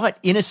family. But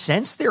in a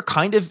sense, they're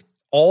kind of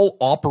all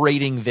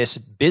operating this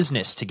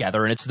business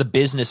together, and it's the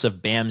business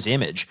of Bam's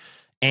image.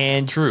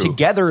 And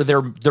together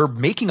they're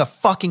making a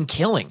fucking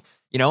killing,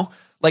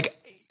 like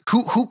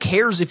who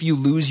cares if you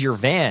lose your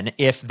van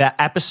if that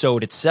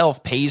episode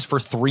itself pays for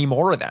 3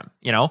 more of them,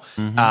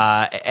 and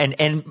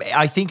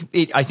I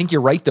think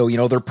you're right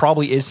though. There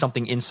probably is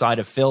something inside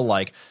of Phil,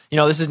 like,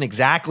 this isn't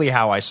exactly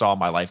how I saw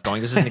my life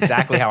going. This isn't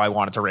exactly how I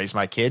wanted to raise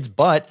my kids,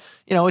 but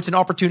it's an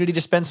opportunity to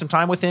spend some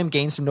time with him,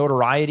 gain some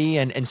notoriety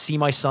and see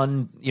my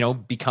son,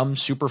 become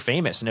super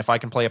famous. And if I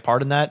can play a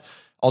part in that,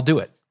 I'll do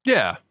it.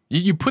 Yeah.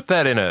 You put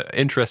that in an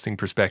interesting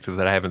perspective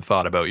that I haven't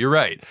thought about. You're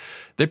right.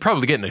 They're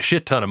probably getting a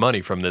shit ton of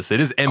money from this. It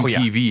is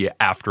MTV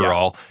after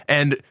all.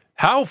 And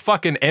how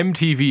fucking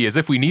MTV, as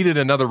if we needed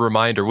another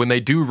reminder, when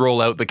they do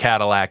roll out the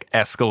Cadillac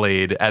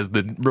Escalade as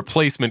the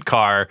replacement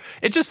car,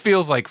 it just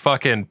feels like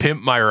fucking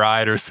Pimp My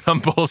Ride or some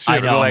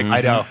bullshit.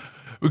 I know.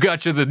 We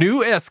got you the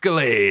new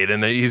Escalade.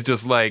 And then he's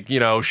just like,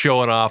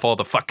 showing off all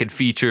the fucking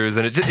features.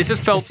 And it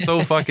just felt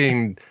so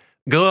fucking...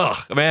 Ugh,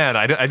 man,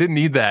 I didn't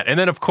need that. And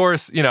then, of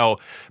course,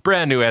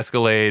 brand new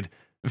Escalade.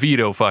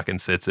 Vito fucking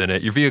sits in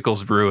it. Your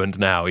vehicle's ruined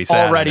now. He's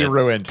already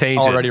ruined. Tainted,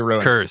 already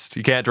ruined. Cursed.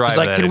 You can't drive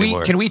that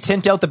anymore. Can we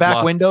tint out the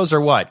back windows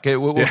or what?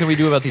 What can we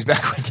do about these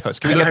back windows?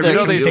 Can we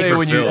get they say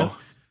when you...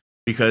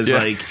 Because,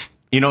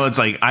 it's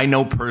like, I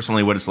know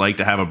personally what it's like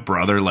to have a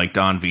brother like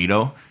Don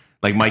Vito.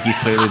 Like, Mikey's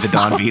clearly the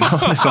Don Vito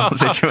in this whole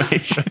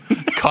situation.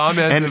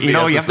 And, you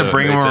have to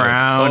bring him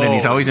around, and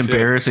he's always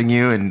embarrassing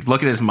you. And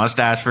look at his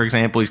mustache, for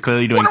example. He's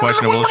clearly doing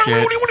questionable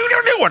shit. What are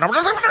you doing? I'm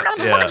just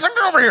fucking sitting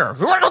over here.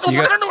 What are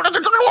you fucking doing? I'm just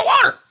drinking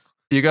water.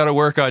 You got to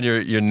work on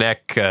your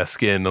neck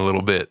skin a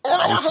little bit.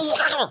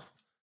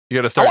 You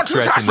got to start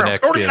stretching the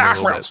neck skin a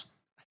little bit.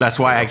 That's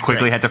why I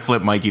quickly had to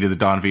flip Mikey to the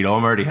Don Vito.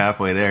 I'm already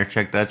halfway there.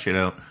 Check that shit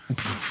out.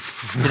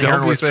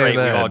 Don't be saying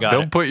that.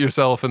 Don't put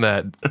yourself in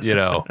that,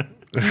 The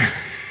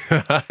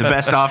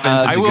best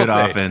offense is a good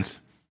offense.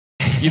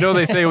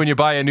 They say when you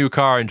buy a new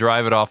car and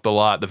drive it off the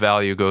lot, the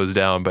value goes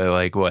down by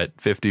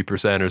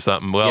 50% or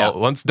something. Well,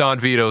 once Don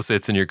Vito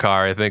sits in your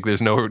car, I think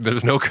there's no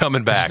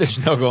coming back. There's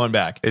no going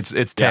back.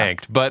 It's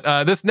tanked.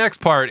 But this next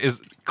part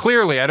is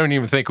clearly, I don't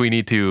even think we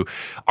need to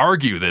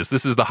argue this.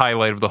 This is the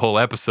highlight of the whole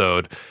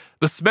episode.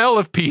 The smell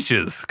of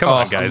peaches. Come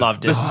on, guys. I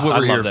loved it. This is what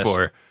we're here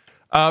for.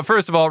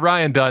 First of all,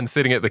 Ryan Dunn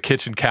sitting at the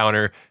kitchen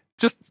counter.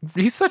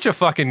 He's such a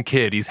fucking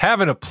kid. He's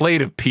having a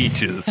plate of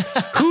peaches.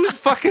 Who's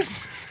fucking...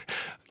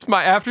 It's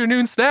my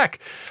afternoon snack.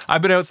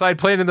 I've been outside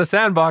playing in the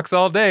sandbox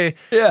all day.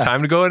 Yeah.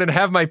 Time to go in and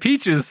have my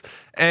peaches.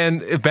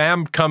 And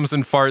Bam comes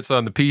and farts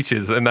on the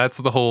peaches. And that's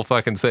the whole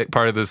fucking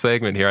part of the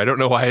segment here. I don't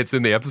know why it's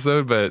in the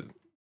episode, but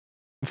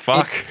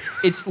fuck.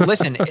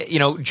 Listen,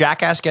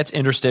 Jackass gets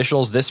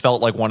interstitials. This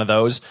felt like one of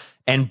those.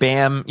 And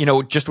Bam,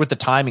 just with the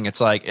timing, it's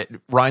like,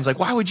 Ryan's like,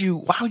 why would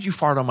you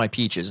fart on my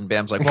peaches? And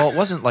Bam's like, well, it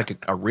wasn't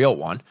like a real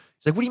one.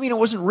 He's like, what do you mean it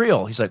wasn't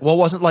real? He's like, well, it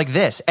wasn't like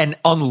this, and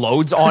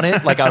unloads on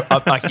it like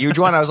a huge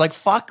one. I was like,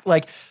 fuck,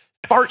 like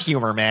fart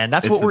humor, man.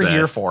 That's what we're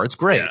here for. It's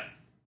great.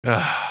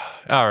 Yeah.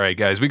 All right,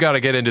 guys, we got to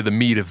get into the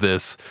meat of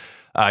this.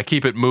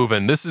 Keep it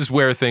moving. This is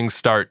where things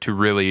start to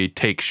really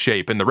take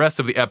shape, and the rest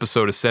of the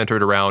episode is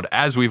centered around,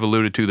 as we've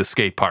alluded to, the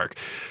skate park.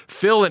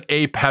 Phil and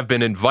Ape have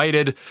been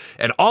invited,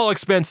 an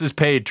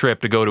all-expenses-paid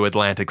trip to go to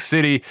Atlantic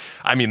City.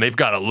 I mean, they've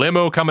got a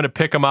limo coming to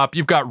pick them up.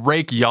 You've got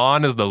Rake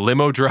Yan as the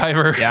limo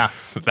driver. Yeah.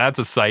 That's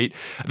a sight.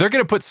 They're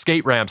going to put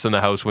skate ramps in the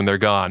house when they're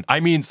gone.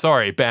 I mean,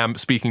 sorry, Bam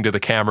speaking to the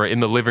camera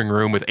in the living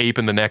room with Ape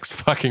in the next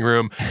fucking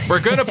room. We're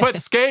going to put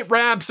skate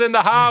ramps in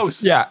the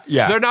house. Yeah.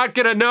 They're not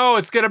going to know.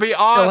 It's going to be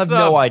awesome. They'll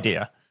have no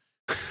idea.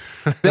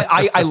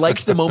 I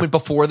liked the moment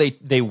before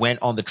they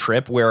went on the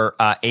trip where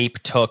Ape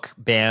took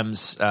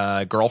Bam's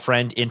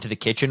girlfriend into the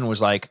kitchen and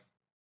was like,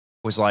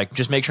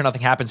 just make sure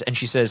nothing happens. And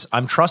she says,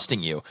 I'm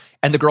trusting you.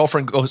 And the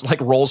girlfriend goes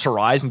rolls her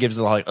eyes and gives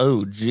the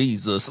oh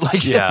Jesus.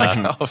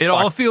 It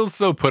all feels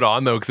so put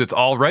on though, because it's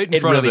all right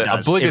in front of the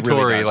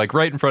obligatory,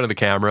 right in front of the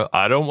camera.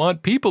 I don't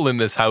want people in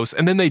this house.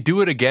 And then they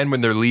do it again when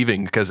they're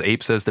leaving, because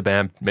Ape says to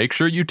Bam, make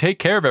sure you take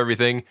care of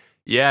everything.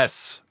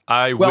 Yes,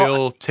 I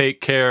will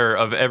take care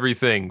of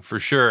everything for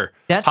sure.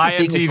 That's Hi,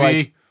 the thing.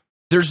 MTV.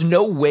 There's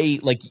no way,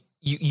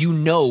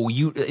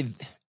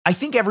 I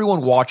think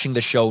everyone watching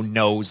the show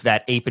knows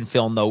that Ape and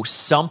Phil know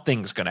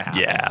something's going to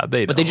happen. Yeah,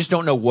 but they just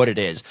don't know what it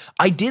is.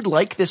 I did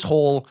like this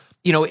whole,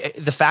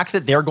 the fact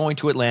that they're going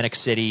to Atlantic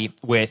City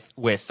with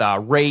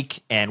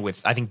Rake and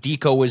with, I think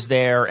Deco was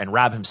there and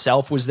Rab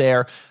himself was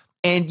there.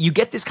 And you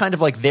get this kind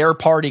of like they're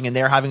partying and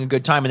they're having a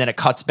good time. And then it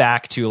cuts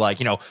back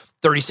to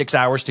 36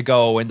 hours to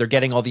go and they're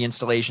getting all the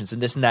installations and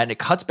this and that. And it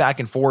cuts back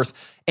and forth.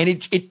 And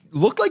it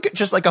looked like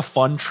just like a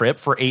fun trip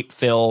for Ape,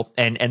 Phil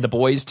and the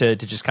boys to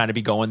just kind of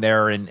be going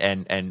there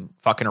and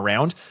fucking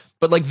around.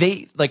 But like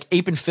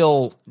Ape and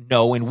Phil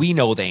know, and we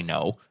know they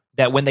know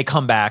that when they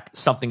come back,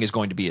 something is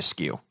going to be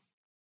askew.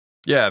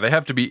 Yeah, they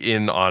have to be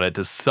in on it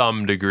to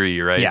some degree,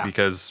 right? Yeah.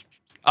 Because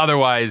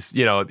otherwise,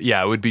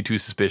 it would be too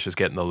suspicious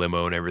getting the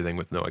limo and everything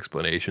with no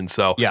explanation.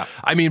 So, yeah.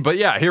 I mean, but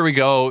yeah, here we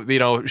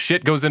go.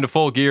 Shit goes into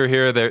full gear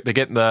here. They're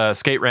getting the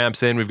skate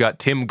ramps in. We've got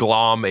Tim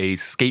Glom, a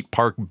skate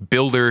park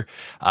builder,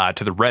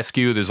 to the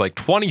rescue. There's like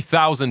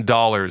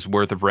 $20,000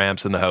 worth of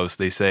ramps in the house,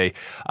 they say.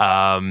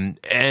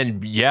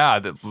 And yeah,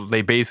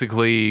 they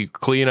basically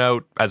clean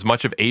out as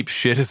much of Ape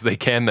shit as they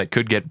can that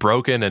could get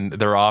broken, and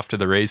they're off to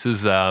the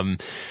races.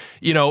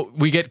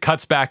 We get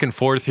cuts back and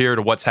forth here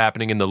to what's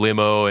happening in the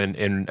limo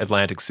in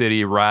Atlantic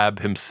City. Rab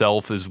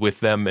himself is with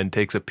them and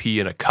takes a pee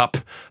in a cup.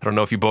 I don't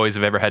know if you boys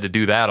have ever had to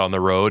do that on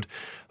the road,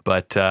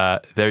 but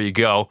there you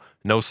go.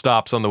 No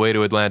stops on the way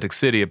to Atlantic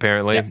City,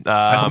 apparently. Yep.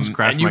 I almost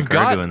crashed my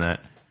car doing that.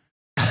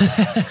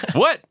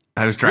 What?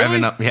 I was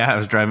driving up. Yeah, I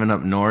was driving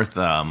up north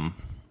to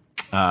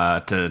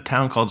a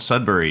town called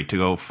Sudbury to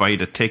go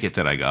fight a ticket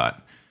that I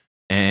got,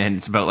 and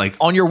it's about like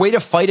on your way to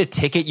fight a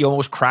ticket, you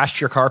almost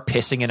crashed your car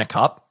pissing in a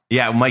cup.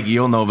 Yeah, Mike,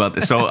 you'll know about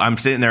this. So I'm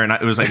sitting there, and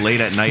it was like late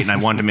at night, and I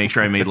wanted to make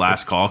sure I made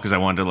last call because I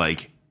wanted to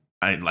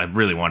I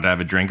really wanted to have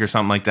a drink or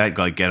something like that,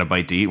 like get a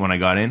bite to eat when I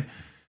got in.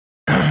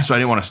 So I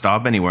didn't want to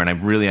stop anywhere, and I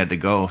really had to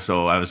go.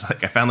 So I was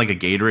like, I found like a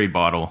Gatorade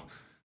bottle,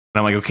 and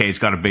I'm like, okay, it's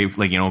got a big,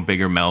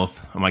 bigger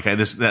mouth. I'm like,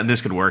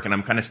 this could work, and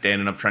I'm kind of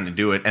standing up trying to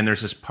do it. And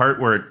there's this part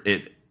where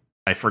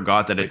I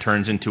forgot that it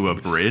turns into a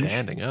bridge.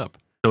 Standing up.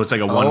 So it's like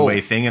a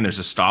one-way thing, and there's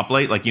a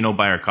stoplight, like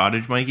by our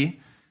cottage, Mikey.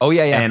 Oh,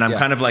 yeah. And I'm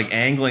kind of like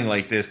angling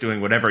like this,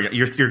 doing whatever.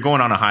 You're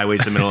going on a highway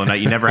in the middle of the night.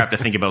 You never have to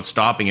think about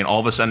stopping. And all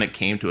of a sudden it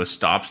came to a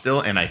stop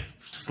still. And I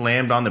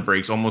slammed on the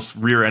brakes, almost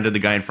rear-ended the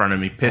guy in front of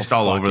me, pissed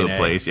all over the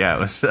place. Yeah, it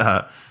was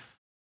a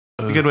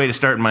good way to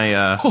start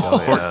my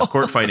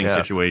court fighting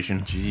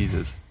situation.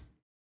 Jesus.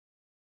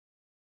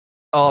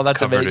 Oh, that's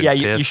Covered amazing.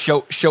 Yeah, in you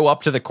show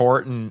up to the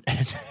court and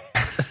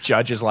the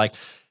judge is like,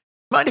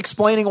 mind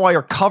explaining why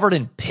you're covered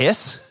in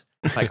piss?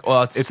 Like,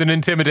 well, it's an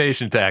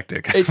intimidation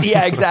tactic.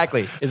 Yeah,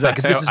 exactly. Is that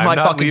because this is my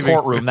fucking leaving.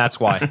 Courtroom? That's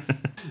why.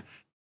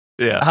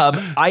 Yeah.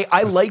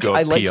 I like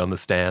pee on the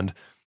stand.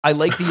 I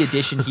like the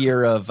addition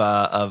here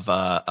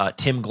of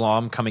Tim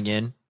Glom coming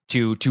in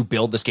to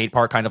build the skate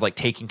park, kind of like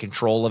taking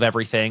control of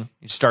everything.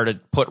 He started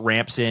put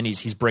ramps in.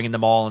 He's bringing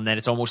them all, and then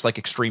it's almost like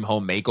Extreme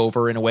Home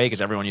Makeover in a way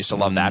because everyone used to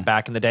love that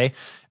back in the day.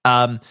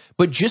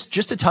 But just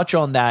to touch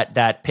on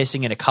that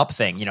pissing in a cup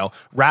thing,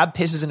 Rab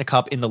pisses in a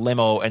cup in the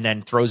limo and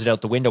then throws it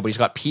out the window, but he's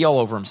got pee all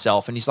over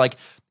himself, and he's like,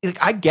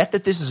 I get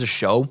that this is a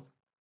show.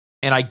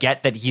 And I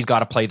get that he's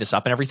got to play this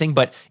up and everything,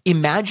 but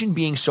imagine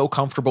being so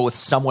comfortable with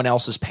someone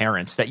else's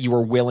parents that you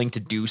were willing to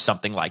do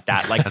something like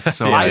that. Like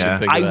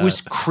I was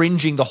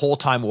cringing the whole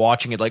time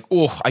watching it. Like,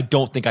 oh, I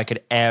don't think I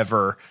could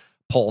ever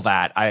pull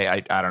that.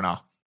 I don't know.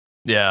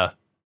 Yeah.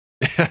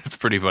 It's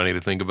pretty funny to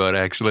think about,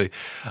 actually.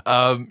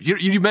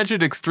 You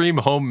mentioned Extreme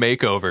Home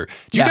Makeover.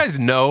 Do you guys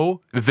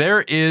know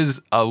there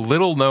is a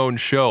little known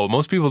show?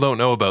 Most people don't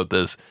know about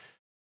this.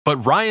 But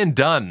Ryan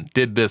Dunn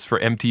did this for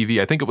MTV.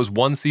 I think it was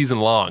one season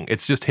long.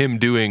 It's just him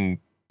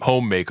doing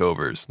home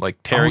makeovers, like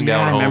tearing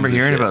down homes. I remember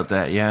hearing about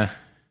that, yeah.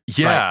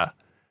 Yeah. Right.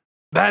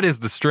 That is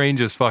the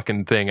strangest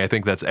fucking thing I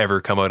think that's ever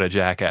come out of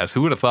Jackass.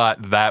 Who would have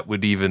thought that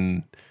would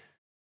even...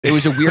 It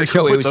was a weird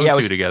show. It was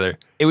those two together.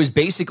 It was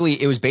basically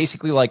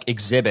like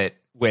Exhibit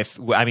with,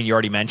 I mean, you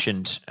already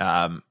mentioned,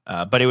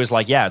 but it was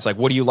like, it's like,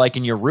 what do you like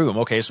in your room?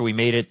 Okay, so we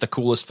made it the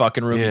coolest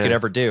fucking room you could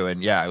ever do.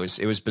 And it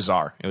was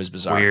bizarre. It was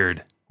bizarre.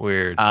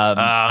 Weird.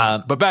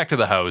 But back to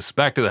the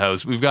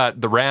house. We've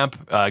got the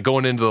ramp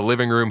going into the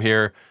living room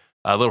here.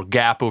 A little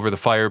gap over the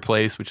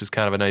fireplace, which is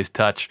kind of a nice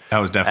touch. That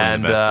was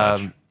definitely the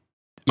best touch.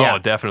 Yeah. Oh,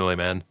 definitely,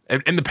 man.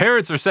 And the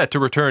parents are set to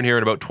return here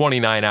in about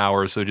 29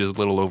 hours, so just a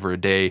little over a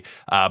day.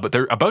 But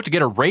they're about to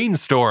get a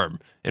rainstorm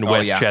in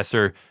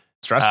Westchester.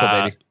 Stressful,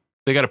 baby.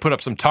 They got to put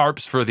up some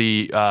tarps for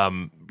the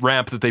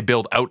ramp that they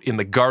build out in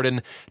the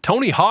garden.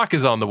 Tony Hawk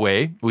is on the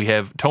way. We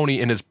have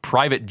Tony in his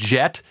private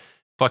jet.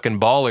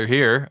 Fucking baller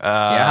here.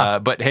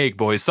 But hey,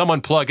 boys,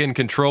 someone plug in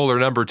controller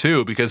number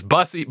 2 because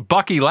Bucky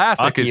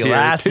Lasek is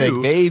here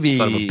too. Baby.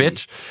 Son of a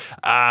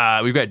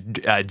bitch. We've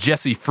got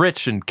Jesse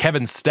Fritsch and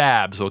Kevin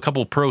Stab. So a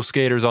couple pro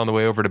skaters on the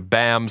way over to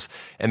BAMS,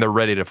 and they're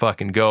ready to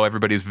fucking go.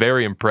 Everybody's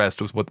very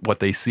impressed with what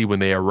they see when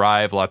they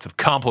arrive. Lots of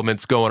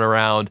compliments going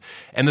around.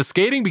 And the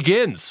skating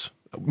begins.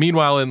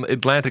 Meanwhile, in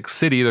Atlantic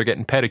City, they're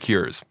getting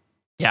pedicures.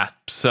 Yeah.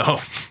 So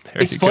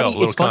there It's you funny.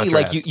 go. It's funny.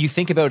 Like Contrast. you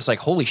think about, it's like,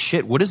 holy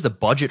shit, what is the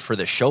budget for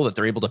this show that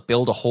they're able to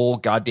build a whole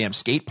goddamn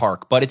skate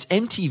park? But it's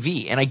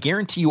MTV, and I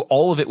guarantee you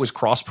all of it was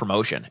cross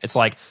promotion. It's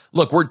like,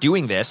 look, we're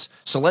doing this,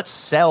 so let's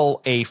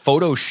sell a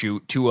photo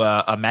shoot to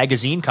a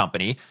magazine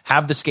company,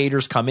 have the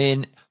skaters come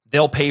in.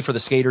 They'll pay for the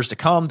skaters to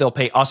come. They'll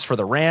pay us for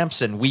the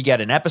ramps, and we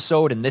get an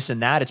episode and this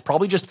and that. It's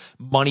probably just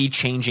money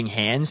changing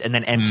hands, and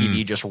then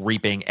MTV just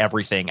reaping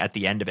everything at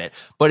the end of it.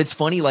 But it's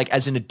funny, like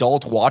as an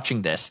adult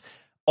watching this,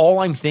 all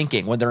I'm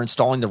thinking when they're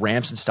installing the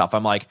ramps and stuff,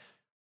 I'm like,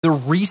 the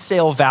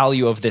resale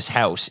value of this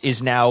house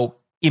is now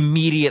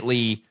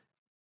immediately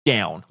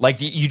down. Like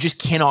you just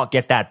cannot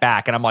get that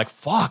back. And I'm like,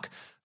 fuck.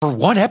 For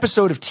one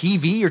episode of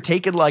TV, you're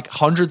taking like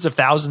hundreds of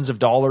thousands of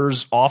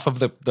dollars off of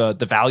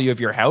the value of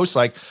your house.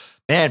 Like,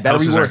 man, better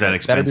be Houses worth aren't that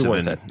it. Better be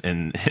expensive worth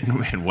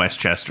it. in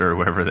Westchester or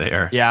wherever they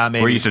are. Yeah,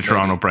 maybe. We're used to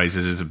Toronto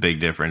prices is a big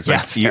difference. Yeah,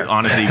 Like fair.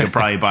 honestly, you could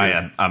probably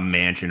buy a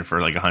mansion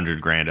for like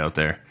 $100,000 out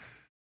there.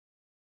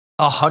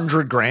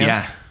 $100,000?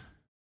 Yeah.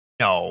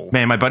 No.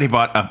 Man, my buddy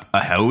bought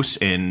a house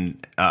in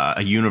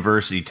a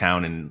university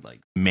town in like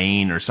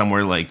Maine or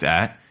somewhere like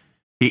that.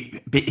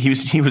 He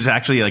was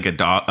actually like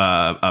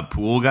a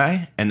pool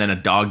guy, and then a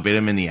dog bit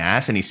him in the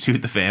ass, and he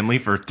sued the family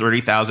for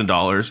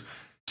 $30,000.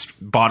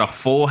 Bought a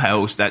full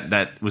house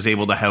that was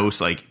able to house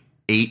like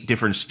 8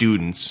 different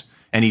students,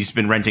 and he's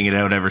been renting it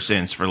out ever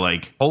since for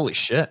like, Holy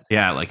shit.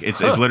 yeah, like it's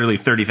literally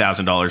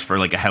 $30,000 for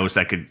like a house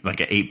that could like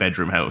an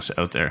 8-bedroom house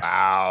out there.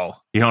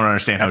 Wow. You don't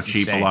understand That's how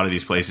cheap insane. a lot of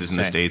these places in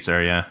the Insane. States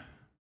are. Yeah.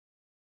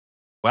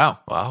 Wow.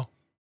 Wow.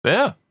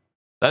 Yeah.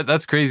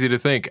 That's crazy to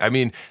think. I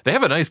mean, they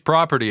have a nice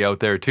property out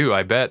there too.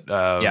 I bet.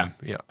 Yeah.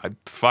 You know,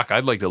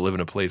 I'd like to live in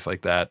a place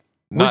like that.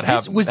 Was Not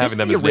this, was this having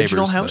them the as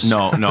original neighbors,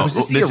 house? No. Was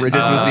this the original? This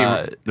was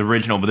Uh, the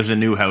original, but there's a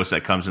new house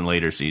that comes in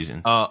later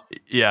season. but-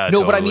 yeah.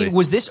 No, but I totally. mean,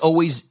 was this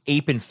always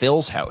Ape and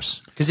Phil's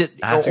house? Because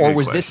That's a or good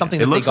was question. this something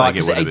It that they looks got? like it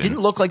Because would have it been.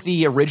 didn't look like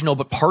the original,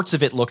 but parts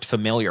of it looked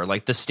familiar,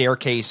 like the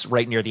staircase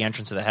right near the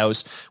entrance of the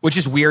house, which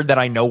is weird that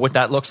I know what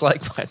that looks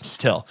like, but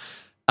still.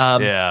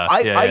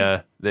 I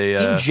They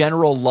in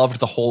general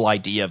loved the whole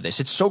idea of this.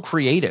 It's so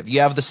creative.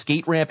 You have the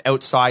skate ramp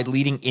outside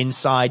leading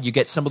inside. You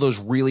get some of those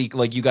really,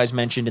 like you guys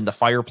mentioned in the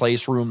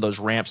fireplace room, those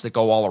ramps that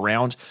go all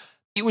around.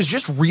 It was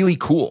just really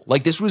cool.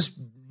 Like this was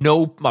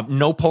no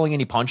pulling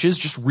any punches,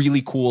 just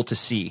really cool to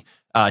see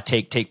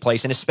take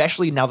place. And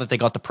especially now that they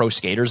got the pro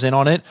skaters in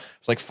on it,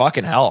 it's like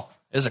fucking hell.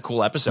 This is a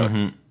cool episode.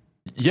 Mm-hmm.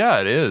 Yeah,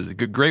 it is. A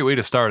great way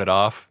to start it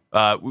off.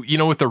 You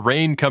know, with the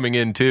rain coming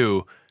in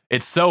too,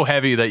 it's so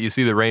heavy that you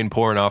see the rain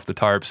pouring off the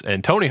tarps.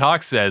 And Tony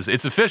Hawk says,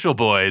 "It's official,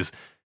 boys.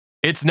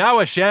 It's now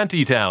a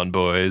shanty town,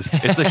 boys.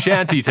 It's a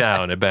shanty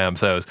town at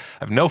Bam's house."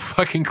 I have no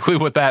fucking clue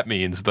what that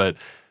means, but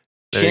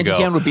there you go.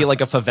 Shantytown would be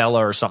like a favela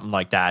or something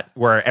like that,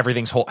 where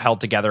everything's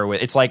held together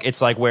with. It's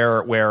like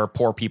where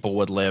poor people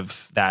would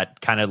live, that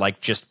kind of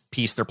like just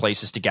piece their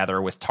places together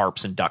with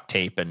tarps and duct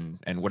tape and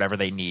whatever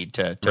they need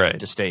to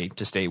Right.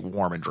 stay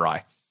warm and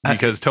dry.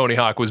 Because Tony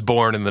Hawk was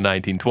born in the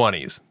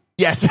 1920s.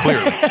 Yes,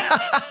 clearly.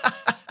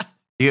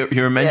 You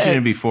were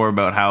mentioning before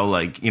about how,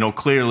 like, you know,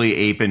 clearly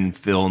Ape and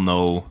Phil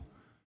know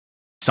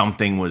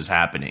something was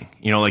happening.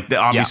 You know, like,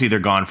 obviously they're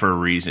gone for a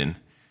reason.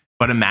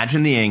 But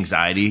imagine the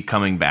anxiety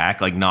coming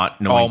back, like not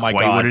knowing quite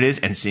what it is,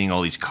 and seeing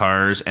all these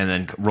cars and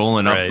then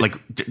rolling up. Right. Like,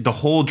 the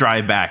whole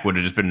drive back would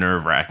have just been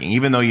nerve-wracking.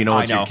 Even though you know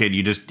it's your kid,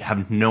 you just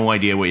have no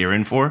idea what you're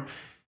in for.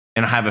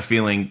 And I have a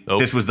feeling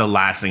this was the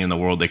last thing in the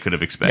world they could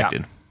have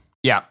expected.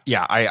 Yeah,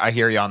 I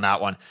hear you on that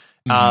one.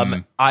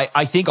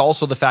 I think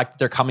also the fact that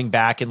they're coming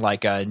back in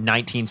like a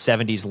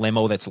 1970s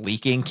limo that's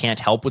leaking can't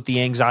help with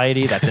the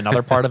anxiety. That's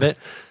another part of it.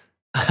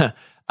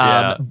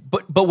 Yeah.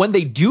 But when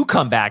they do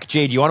come back,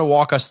 Jay, do you want to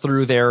walk us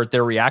through their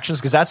reactions?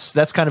 Because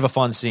that's kind of a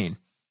fun scene.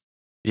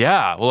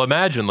 Yeah. Well,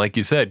 imagine, like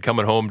you said,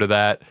 coming home to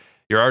that.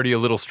 You're already a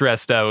little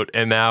stressed out,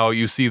 and now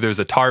you see there's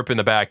a tarp in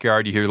the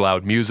backyard. You hear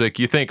loud music.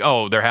 You think,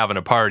 oh, they're having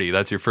a party.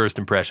 That's your first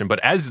impression. But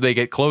as they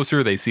get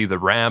closer, they see the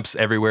ramps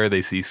everywhere.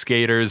 They see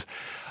skaters.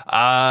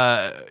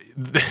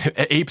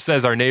 Ape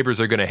says our neighbors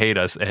are going to hate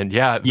us. And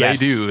yeah, Yes.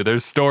 they do.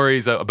 There's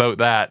stories about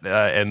that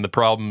and the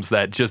problems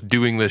that just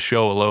doing this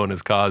show alone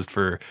has caused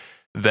for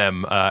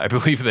them. I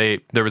believe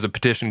there was a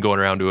petition going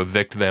around to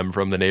evict them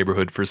from the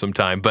neighborhood for some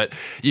time. But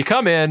you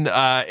come in,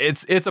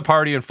 it's a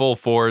party in full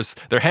force.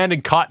 They're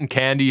handing cotton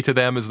candy to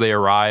them as they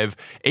arrive.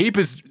 Ape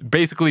is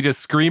basically just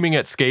screaming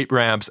at skate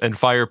ramps and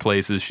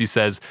fireplaces. She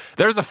says,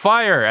 "There's a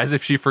fire," as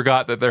if she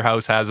forgot that their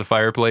house has a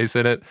fireplace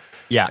in it.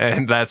 Yeah.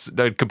 And that's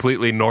a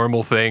completely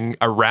normal thing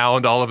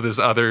around all of this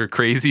other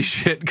crazy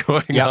shit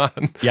going on.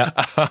 Yeah.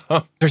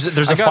 There's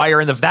a fire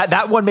in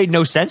that one made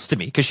no sense to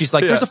me, because she's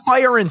like, there's a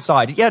fire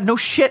inside. Yeah, no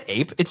shit,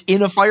 Ape. It's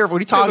in a fire. What are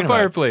you talking about?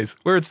 Fireplace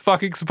where it's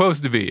fucking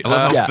supposed to be. I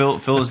love how Yeah.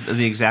 Phil is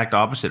the exact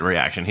opposite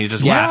reaction. He's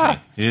just Yeah.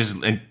 laughing. He's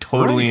just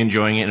totally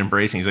enjoying it and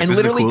embracing. He's like, And this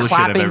is the literally coolest shit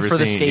I've clapping ever for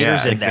the seen.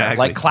 skaters Yeah, in there, exactly.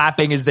 like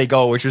clapping as they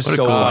go, which is What a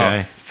so cool fun.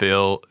 guy.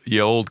 Phil,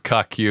 you old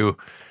cuck, you.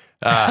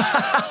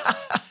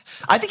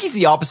 I think he's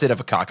the opposite of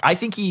a cock. I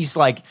think he's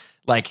like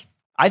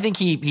I think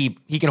he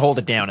can hold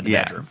it down in the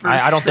Yeah, bedroom. for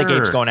I don't think sure.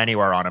 Ape's going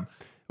anywhere on him.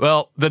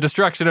 Well, the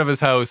destruction of his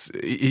house,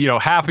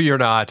 happy or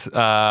not,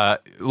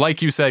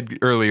 like you said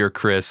earlier,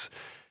 Chris,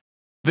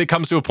 it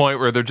comes to a point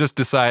where they're just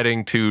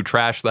deciding to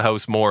trash the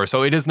house more.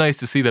 So it is nice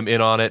to see them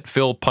in on it.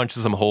 Phil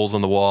punches some holes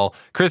in the wall.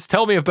 Chris,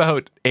 tell me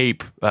about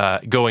Ape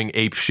going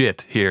ape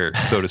shit here,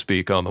 so to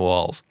speak, on the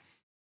walls.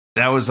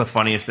 That was the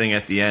funniest thing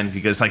at the end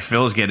because like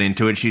Phil's getting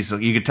into it.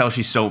 You could tell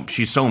she's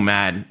so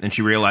mad, and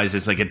she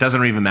realizes like it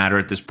doesn't even matter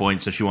at this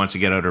point. So she wants to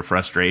get out her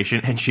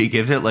frustration, and she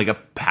gives it like a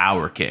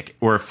power kick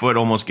where her foot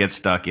almost gets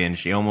stuck in.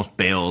 She almost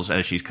bails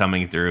as she's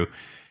coming through.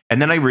 And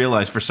then I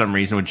realized for some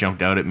reason what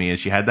jumped out at me is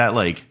she had that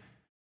like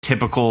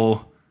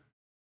typical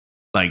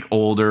like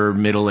older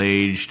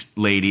middle-aged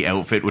lady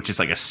outfit, which is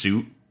like a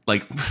suit.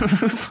 Like,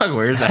 fuck,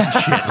 where's that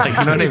shit? Like,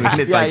 you know what I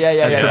mean? It's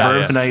a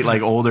suburbanite,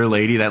 like older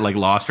lady that like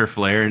lost her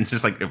flair and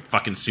just like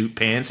fucking suit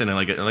pants and then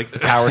like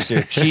power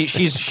suit. She's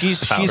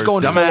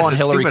going full on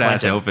Hillary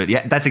Clinton outfit.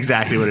 Yeah, that's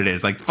exactly what it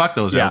is. Like, fuck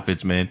those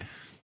outfits, man.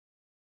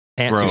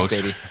 Pantsuits,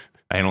 baby.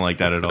 I don't like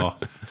that at all.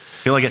 I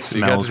feel like it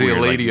smells weird,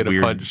 a lady like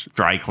weird punch.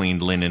 Dry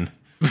cleaned linen.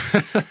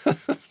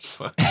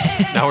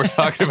 Now we're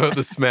talking about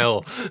the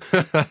smell.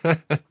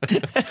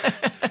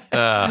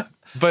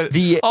 But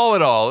all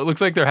in all, it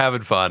looks like they're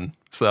having fun.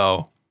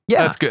 So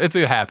that's good. It's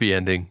a happy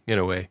ending in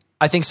a way.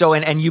 I think so.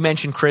 And you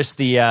mentioned, Chris,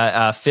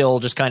 the Phil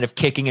just kind of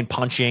kicking and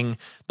punching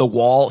the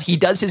wall. He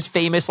does his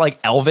famous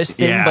like Elvis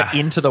thing, but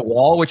into the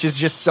wall, which is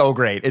just so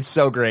great. It's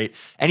so great.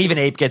 And even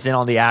Ape gets in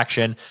on the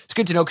action. It's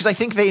good to know because I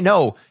think they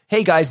know,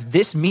 hey guys,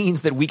 this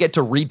means that we get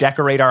to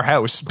redecorate our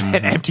house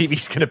and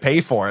MTV's going to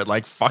pay for it.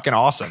 Like fucking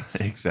awesome.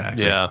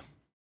 Exactly. Yeah.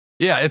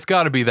 Yeah, it's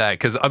got to be that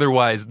because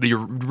otherwise the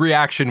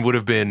reaction would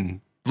have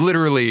been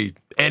literally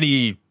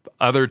any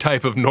other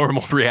type of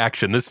normal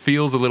reaction. This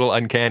feels a little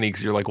uncanny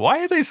because you're like, why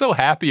are they so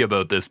happy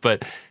about this?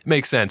 But it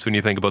makes sense when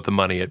you think about the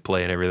money at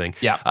play and everything.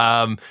 Yeah.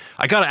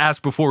 I got to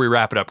ask before we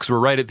wrap it up because we're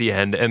right at the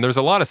end and there's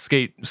a lot of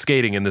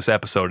skating in this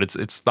episode.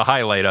 It's the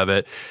highlight of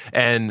it.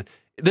 And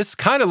this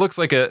kind of looks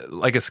like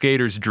a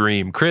skater's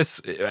dream.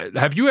 Chris,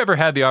 have you ever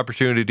had the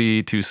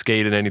opportunity to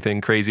skate in anything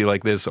crazy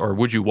like this, or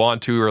would you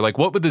want to? Or like,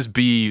 what would this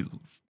be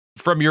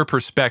from your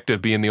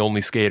perspective, being the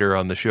only skater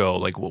on the show?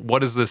 Like,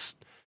 what is this?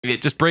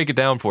 Just break it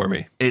down for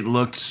me. It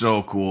looked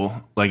so cool.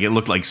 Like, it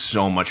looked like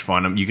so much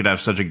fun. You could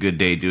have such a good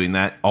day doing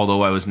that.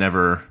 Although I was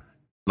never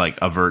like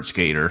a vert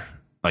skater.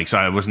 Like, so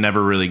I was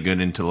never really good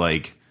into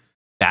like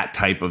that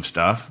type of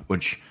stuff,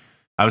 which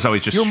I was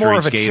always just You're street more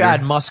of skater. a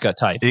Chad Muska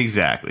type.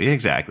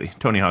 Exactly.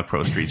 Tony Hawk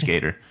Pro Street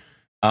Skater.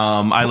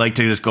 I like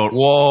to just go.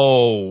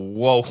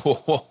 Whoa.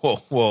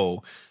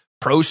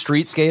 Pro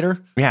Street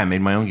Skater? Yeah, I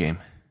made my own game.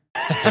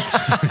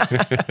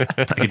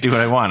 I can do what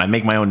I want. I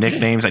make my own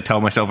nicknames. I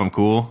tell myself I'm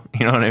cool.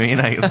 You know what I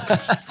mean? I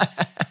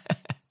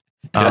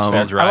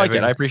like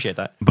it. I appreciate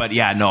that. But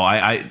yeah, no,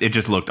 it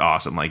just looked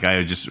awesome. Like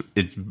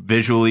it's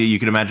visually, you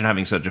can imagine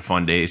having such a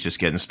fun day. It's just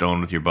getting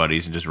stoned with your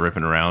buddies and just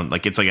ripping around.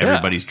 Like it's like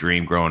everybody's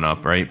dream growing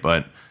up, right?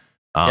 But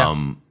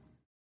I've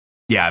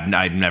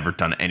never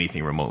done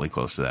anything remotely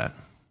close to that.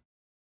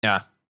 Yeah.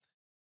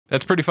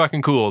 That's pretty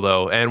fucking cool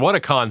though. And what a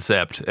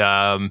concept.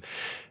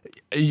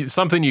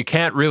 Something you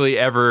can't really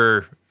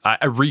ever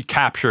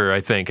recapture, I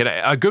think. And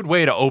a good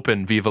way to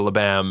open Viva La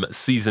Bam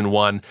Season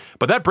 1.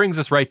 But that brings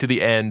us right to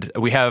the end.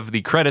 We have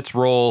the credits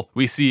roll.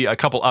 We see a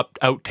couple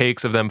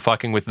outtakes of them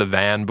fucking with the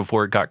van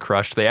before it got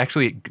crushed. They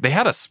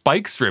had a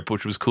spike strip,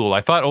 which was cool.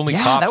 I thought only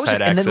cops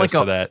had access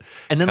to that.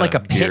 And then like a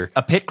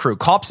pit crew.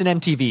 Cops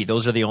and MTV,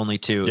 those are the only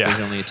two. Yeah. Those are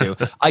the only two.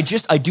 I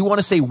do want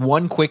to say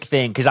one quick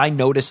thing, because I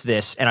noticed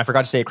this, and I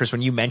forgot to say it, Chris,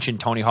 when you mentioned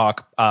Tony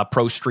Hawk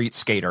Pro Street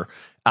Skater.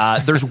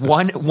 There's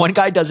one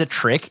guy does a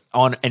trick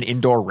on an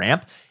indoor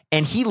ramp,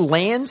 and he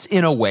lands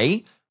in a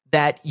way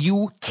that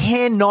you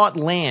cannot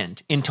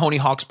land in Tony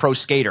Hawk's Pro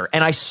Skater.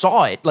 And I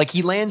saw it. Like,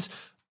 he lands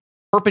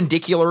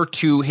perpendicular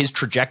to his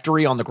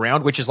trajectory on the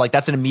ground, which is like,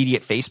 that's an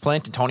immediate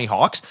faceplant to Tony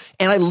Hawk's.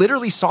 And I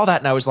literally saw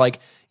that and I was like,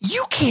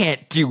 you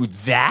can't do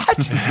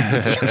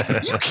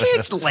that. you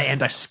can't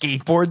land a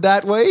skateboard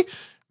that way.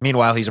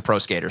 Meanwhile, he's a pro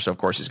skater, so of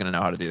course he's going to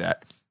know how to do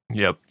that.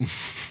 Yep.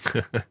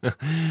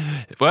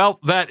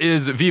 Well, that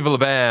is Viva La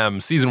Bam,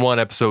 Season 1,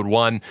 Episode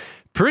 1.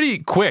 Pretty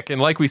quick,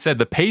 and like we said,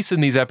 the pace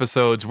in these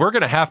episodes, we're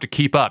going to have to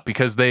keep up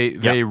because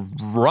they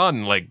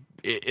run like...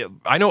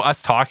 I know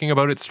us talking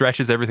about it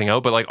stretches everything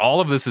out, but like all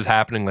of this is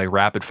happening like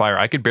rapid fire.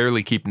 I could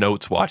barely keep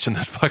notes watching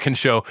this fucking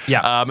show.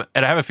 Yeah.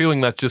 And I have a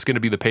feeling that's just going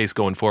to be the pace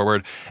going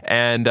forward.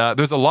 And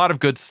there's a lot of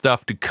good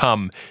stuff to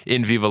come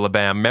in Viva La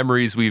Bam.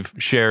 Memories we've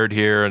shared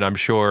here, and I'm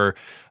sure...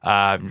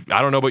 I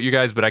don't know about you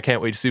guys, but I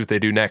can't wait to see what they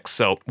do next.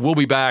 So we'll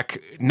be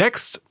back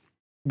next.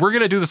 We're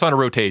going to do this on a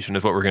rotation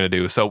is what we're going to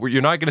do. So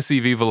you're not going to see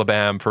Viva La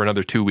Bam for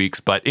another 2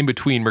 weeks, but in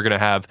between we're going to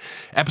have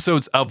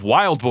episodes of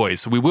Wild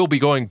Boys. So we will be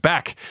going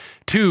back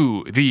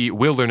to the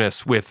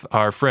wilderness with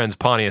our friends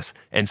Pontius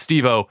and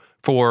Steve-O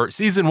for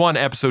Season 1,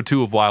 Episode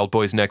 2 of Wild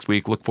Boys next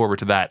week. Look forward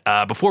to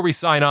that. Before we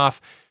sign off,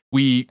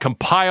 we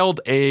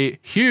compiled a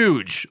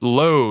huge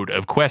load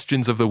of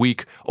questions of the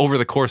week over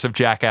the course of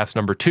Jackass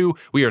number 2.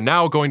 We are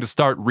now going to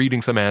start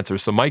reading some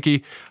answers. So,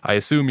 Mikey, I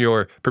assume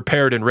you're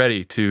prepared and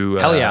ready to,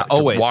 Hell yeah,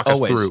 always, walk us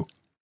through.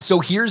 So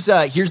here's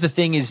the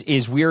thing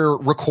is we're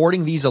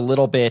recording these a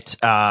little bit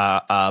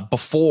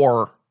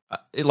before,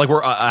 like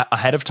we're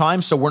ahead of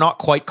time, so we're not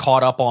quite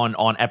caught up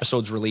on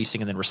episodes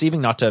releasing and then receiving,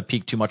 not to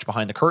peek too much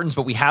behind the curtains,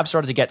 but we have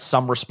started to get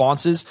some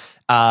responses.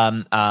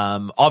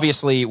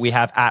 Obviously we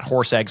have at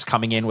Horse Eggs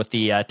coming in with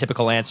the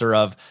typical answer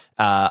of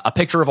a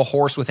picture of a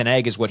horse with an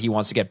egg is what he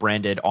wants to get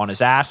branded on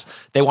his ass.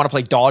 They want to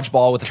play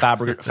dodgeball with a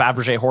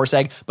Fabergé horse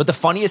egg. But the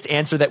funniest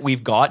answer that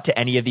we've got to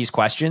any of these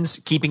questions,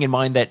 keeping in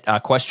mind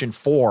that question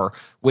 4,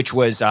 which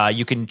was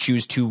you can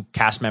choose 2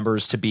 cast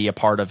members to be a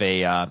part of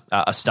a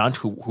stunt.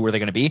 Who are they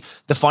going to be?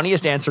 The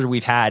funniest answer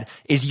we've had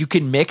is you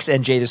can mix,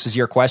 and Jay, this was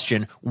your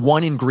question,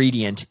 1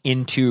 ingredient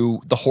into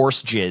the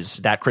horse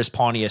jizz that Chris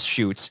Pontius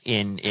shoots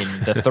in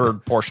the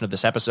third portion of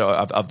this episode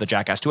of the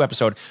Jackass 2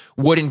 episode.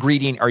 What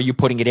ingredient are you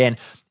putting it in?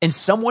 And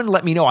someone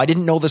let me know, I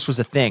didn't know this was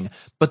a thing,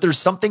 but there's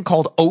something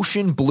called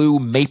Ocean Blue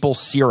Maple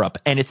Syrup,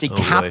 and it's a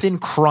Captain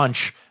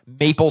Crunch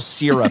maple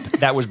syrup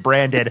that was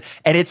branded.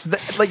 And it's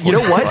you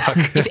know what?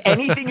 If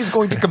anything is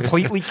going to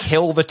completely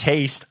kill the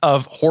taste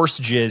of horse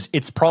jizz,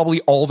 it's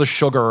probably all the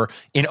sugar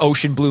in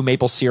Ocean Blue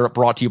Maple Syrup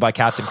brought to you by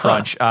Captain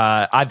Crunch.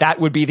 That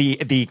would be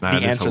the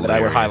answer that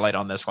I would highlight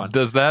on this one.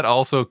 Does that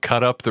also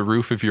cut up the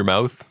roof of your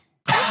mouth?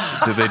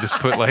 Did they just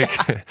put like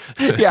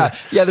yeah,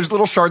 there's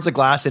little shards of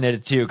glass in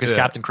it too, because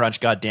Captain Crunch,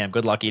 goddamn,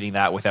 good luck eating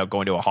that without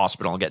going to a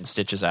hospital and getting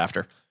stitches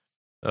after.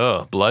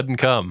 Oh, blood and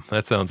cum.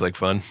 That sounds like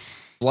fun.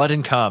 Blood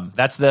and cum.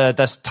 That's the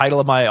title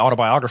of my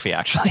autobiography,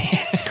 actually.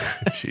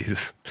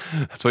 Jesus.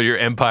 That's what your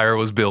empire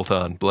was built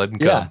on. Blood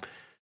and cum.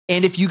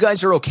 And if you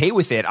guys are okay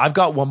with it, I've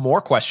got one more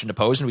question to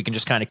pose, and we can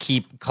just kind of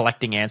keep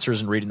collecting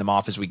answers and reading them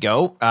off as we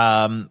go.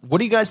 What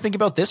do you guys think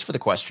about this for the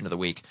question of the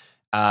week?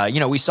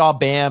 We saw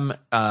Bam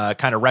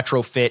kind of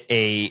retrofit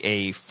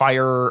a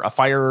fire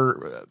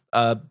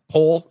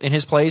pole in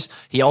his place.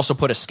 He also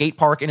put a skate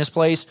park in his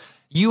place.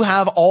 You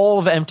have all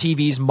of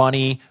MTV's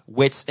money,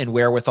 wits, and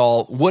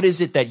wherewithal. What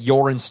is it that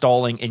you're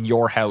installing in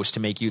your house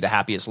to make you the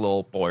happiest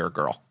little boy or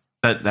girl?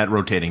 That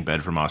rotating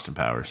bed from Austin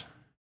Powers.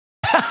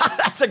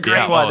 That's a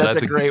great one.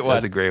 That's a great one.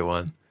 That's a great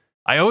one.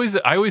 I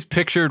always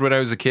pictured when I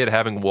was a kid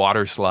having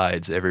water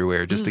slides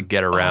everywhere just to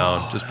get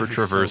around, just for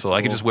traversal. So cool.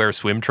 I could just wear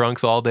swim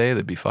trunks all day.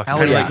 That'd be fucking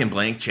kind of like in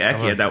Blank Check.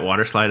 He had that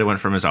water slide that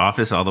went from his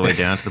office all the way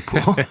down to the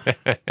pool.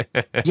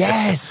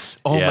 Yes.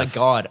 Oh my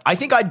God. I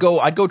think I'd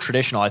go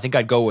traditional. I think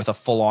I'd go with a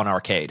full-on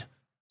arcade.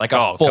 Like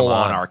a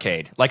full-on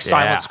arcade. Like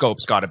Silent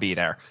Scope's got to be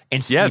there.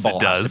 And Skee-Ball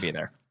has to be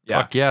there.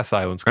 Yeah. Fuck yeah,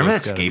 Silent Scope.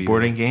 Remember that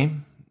skateboarding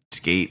game?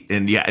 Skate,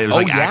 and it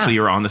was actually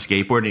you're on the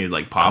skateboard and you'd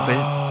like pop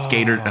it.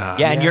 Skater.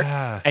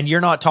 And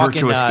you're not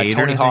talking Skater,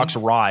 Tony Hawk's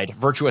Ride.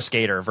 Virtua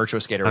Skater.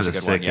 Virtua Skater was a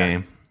good one.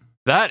 Game.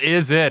 That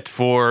is it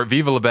for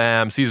Viva La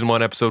Bam Season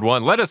 1, Episode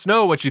 1. Let us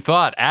know what you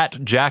thought at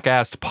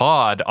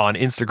JackassPod on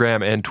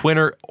Instagram and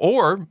Twitter,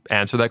 or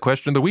answer that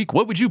question of the week.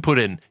 What would you put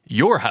in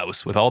your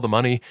house with all the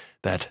money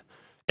that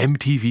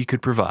MTV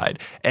could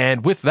provide?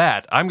 And with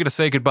that, I'm going to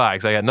say goodbye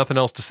because I got nothing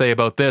else to say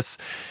about this.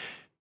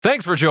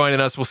 Thanks for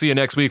joining us. We'll see you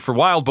next week for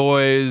Wild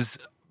Boys.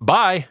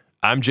 Bye.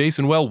 I'm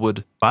Jason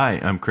Wellwood. Bye.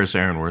 I'm Chris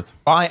Aaronworth.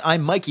 Bye.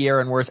 I'm Mikey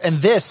Aaronworth.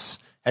 And this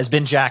has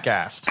been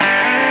Jackassed.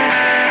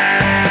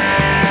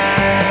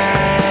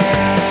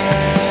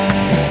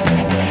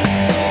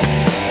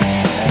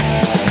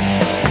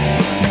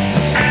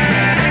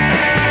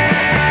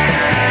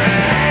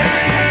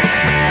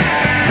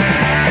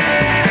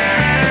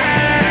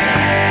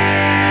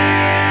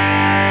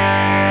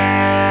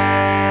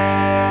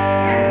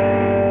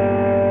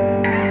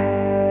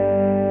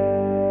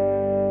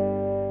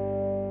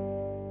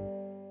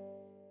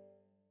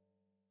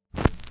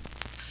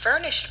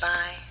 Furnished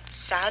by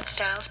Sad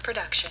Styles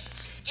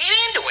Productions. Get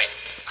into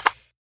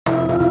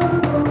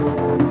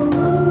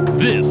it!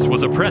 This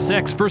was a Press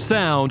X for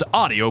Sound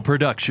audio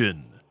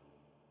production.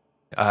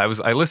 I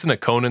listened to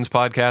Conan's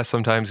podcast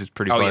sometimes. It's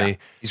pretty funny. Yeah.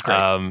 He's great.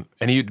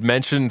 And he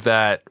mentioned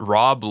that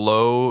Rob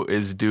Lowe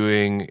is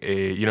doing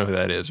you know who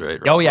that is, right?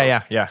 Rob Lowe.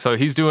 Yeah. So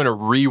he's doing a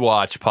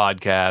rewatch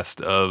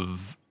podcast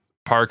of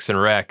Parks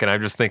and Rec, and I'm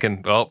just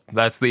thinking, well,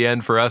 that's the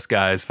end for us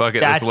guys. Fuck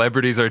it, the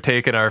celebrities are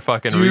taking our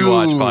fucking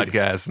rewatch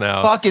podcast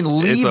now. Fucking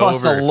leave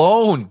us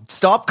alone.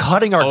 Stop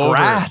cutting our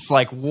grass.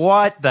 Like,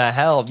 what the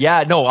hell?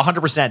 Yeah, no,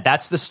 100%.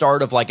 That's the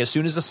start of, like, as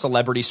soon as a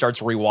celebrity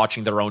starts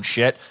rewatching their own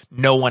shit,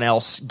 no one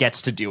else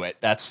gets to do it.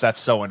 That's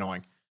so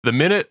annoying. The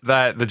minute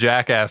that the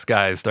Jackass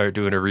guys start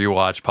doing a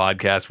rewatch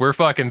podcast, we're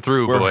fucking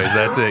through, boys.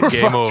 That's it.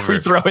 Game over. We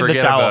throw in the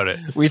towel.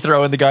 We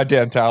throw in the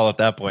goddamn towel at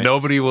that point.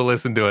 Nobody will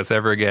listen to us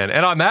ever again.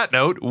 And on that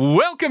note,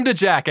 welcome to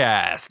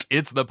Jackass.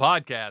 It's the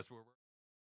podcast.